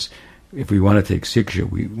is, of course, if we want to take Siksha,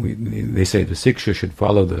 they say the Siksha should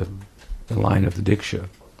follow the line of the Diksha.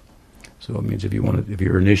 So it means if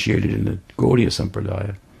you're initiated in the Gaudiya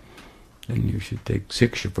Sampradaya, then you should take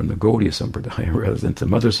Siksha from the Gaudiya Sampradaya rather than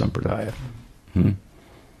some other Sampradaya.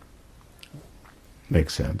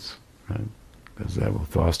 Makes sense, right? Because that will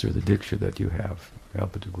foster the Diksha that you have,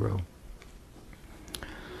 help it to grow.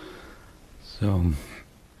 So,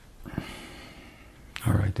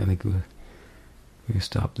 all right, I think we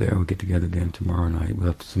stop there. We'll get together again tomorrow night.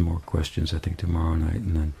 We'll have some more questions, I think, tomorrow night,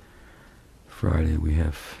 and then Friday we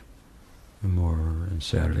have more, and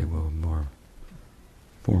Saturday we'll have more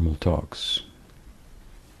formal talks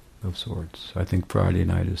of sorts. I think Friday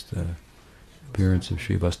night is the appearance of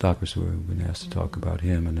Srivastava, so we've been asked to talk about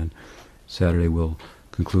him, and then Saturday we'll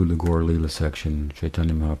conclude the Gaur Leela section,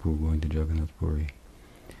 Chaitanya Mahaprabhu going to Jagannath Puri.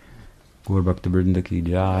 Gaur Bhakta Vrinda ki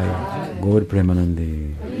jai, Gaur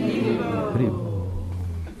Premanande. Hari Bol.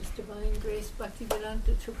 His Divine Grace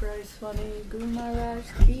Bhaktivedanta Thakur Swami Guru Maharaj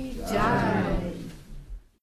ki jai.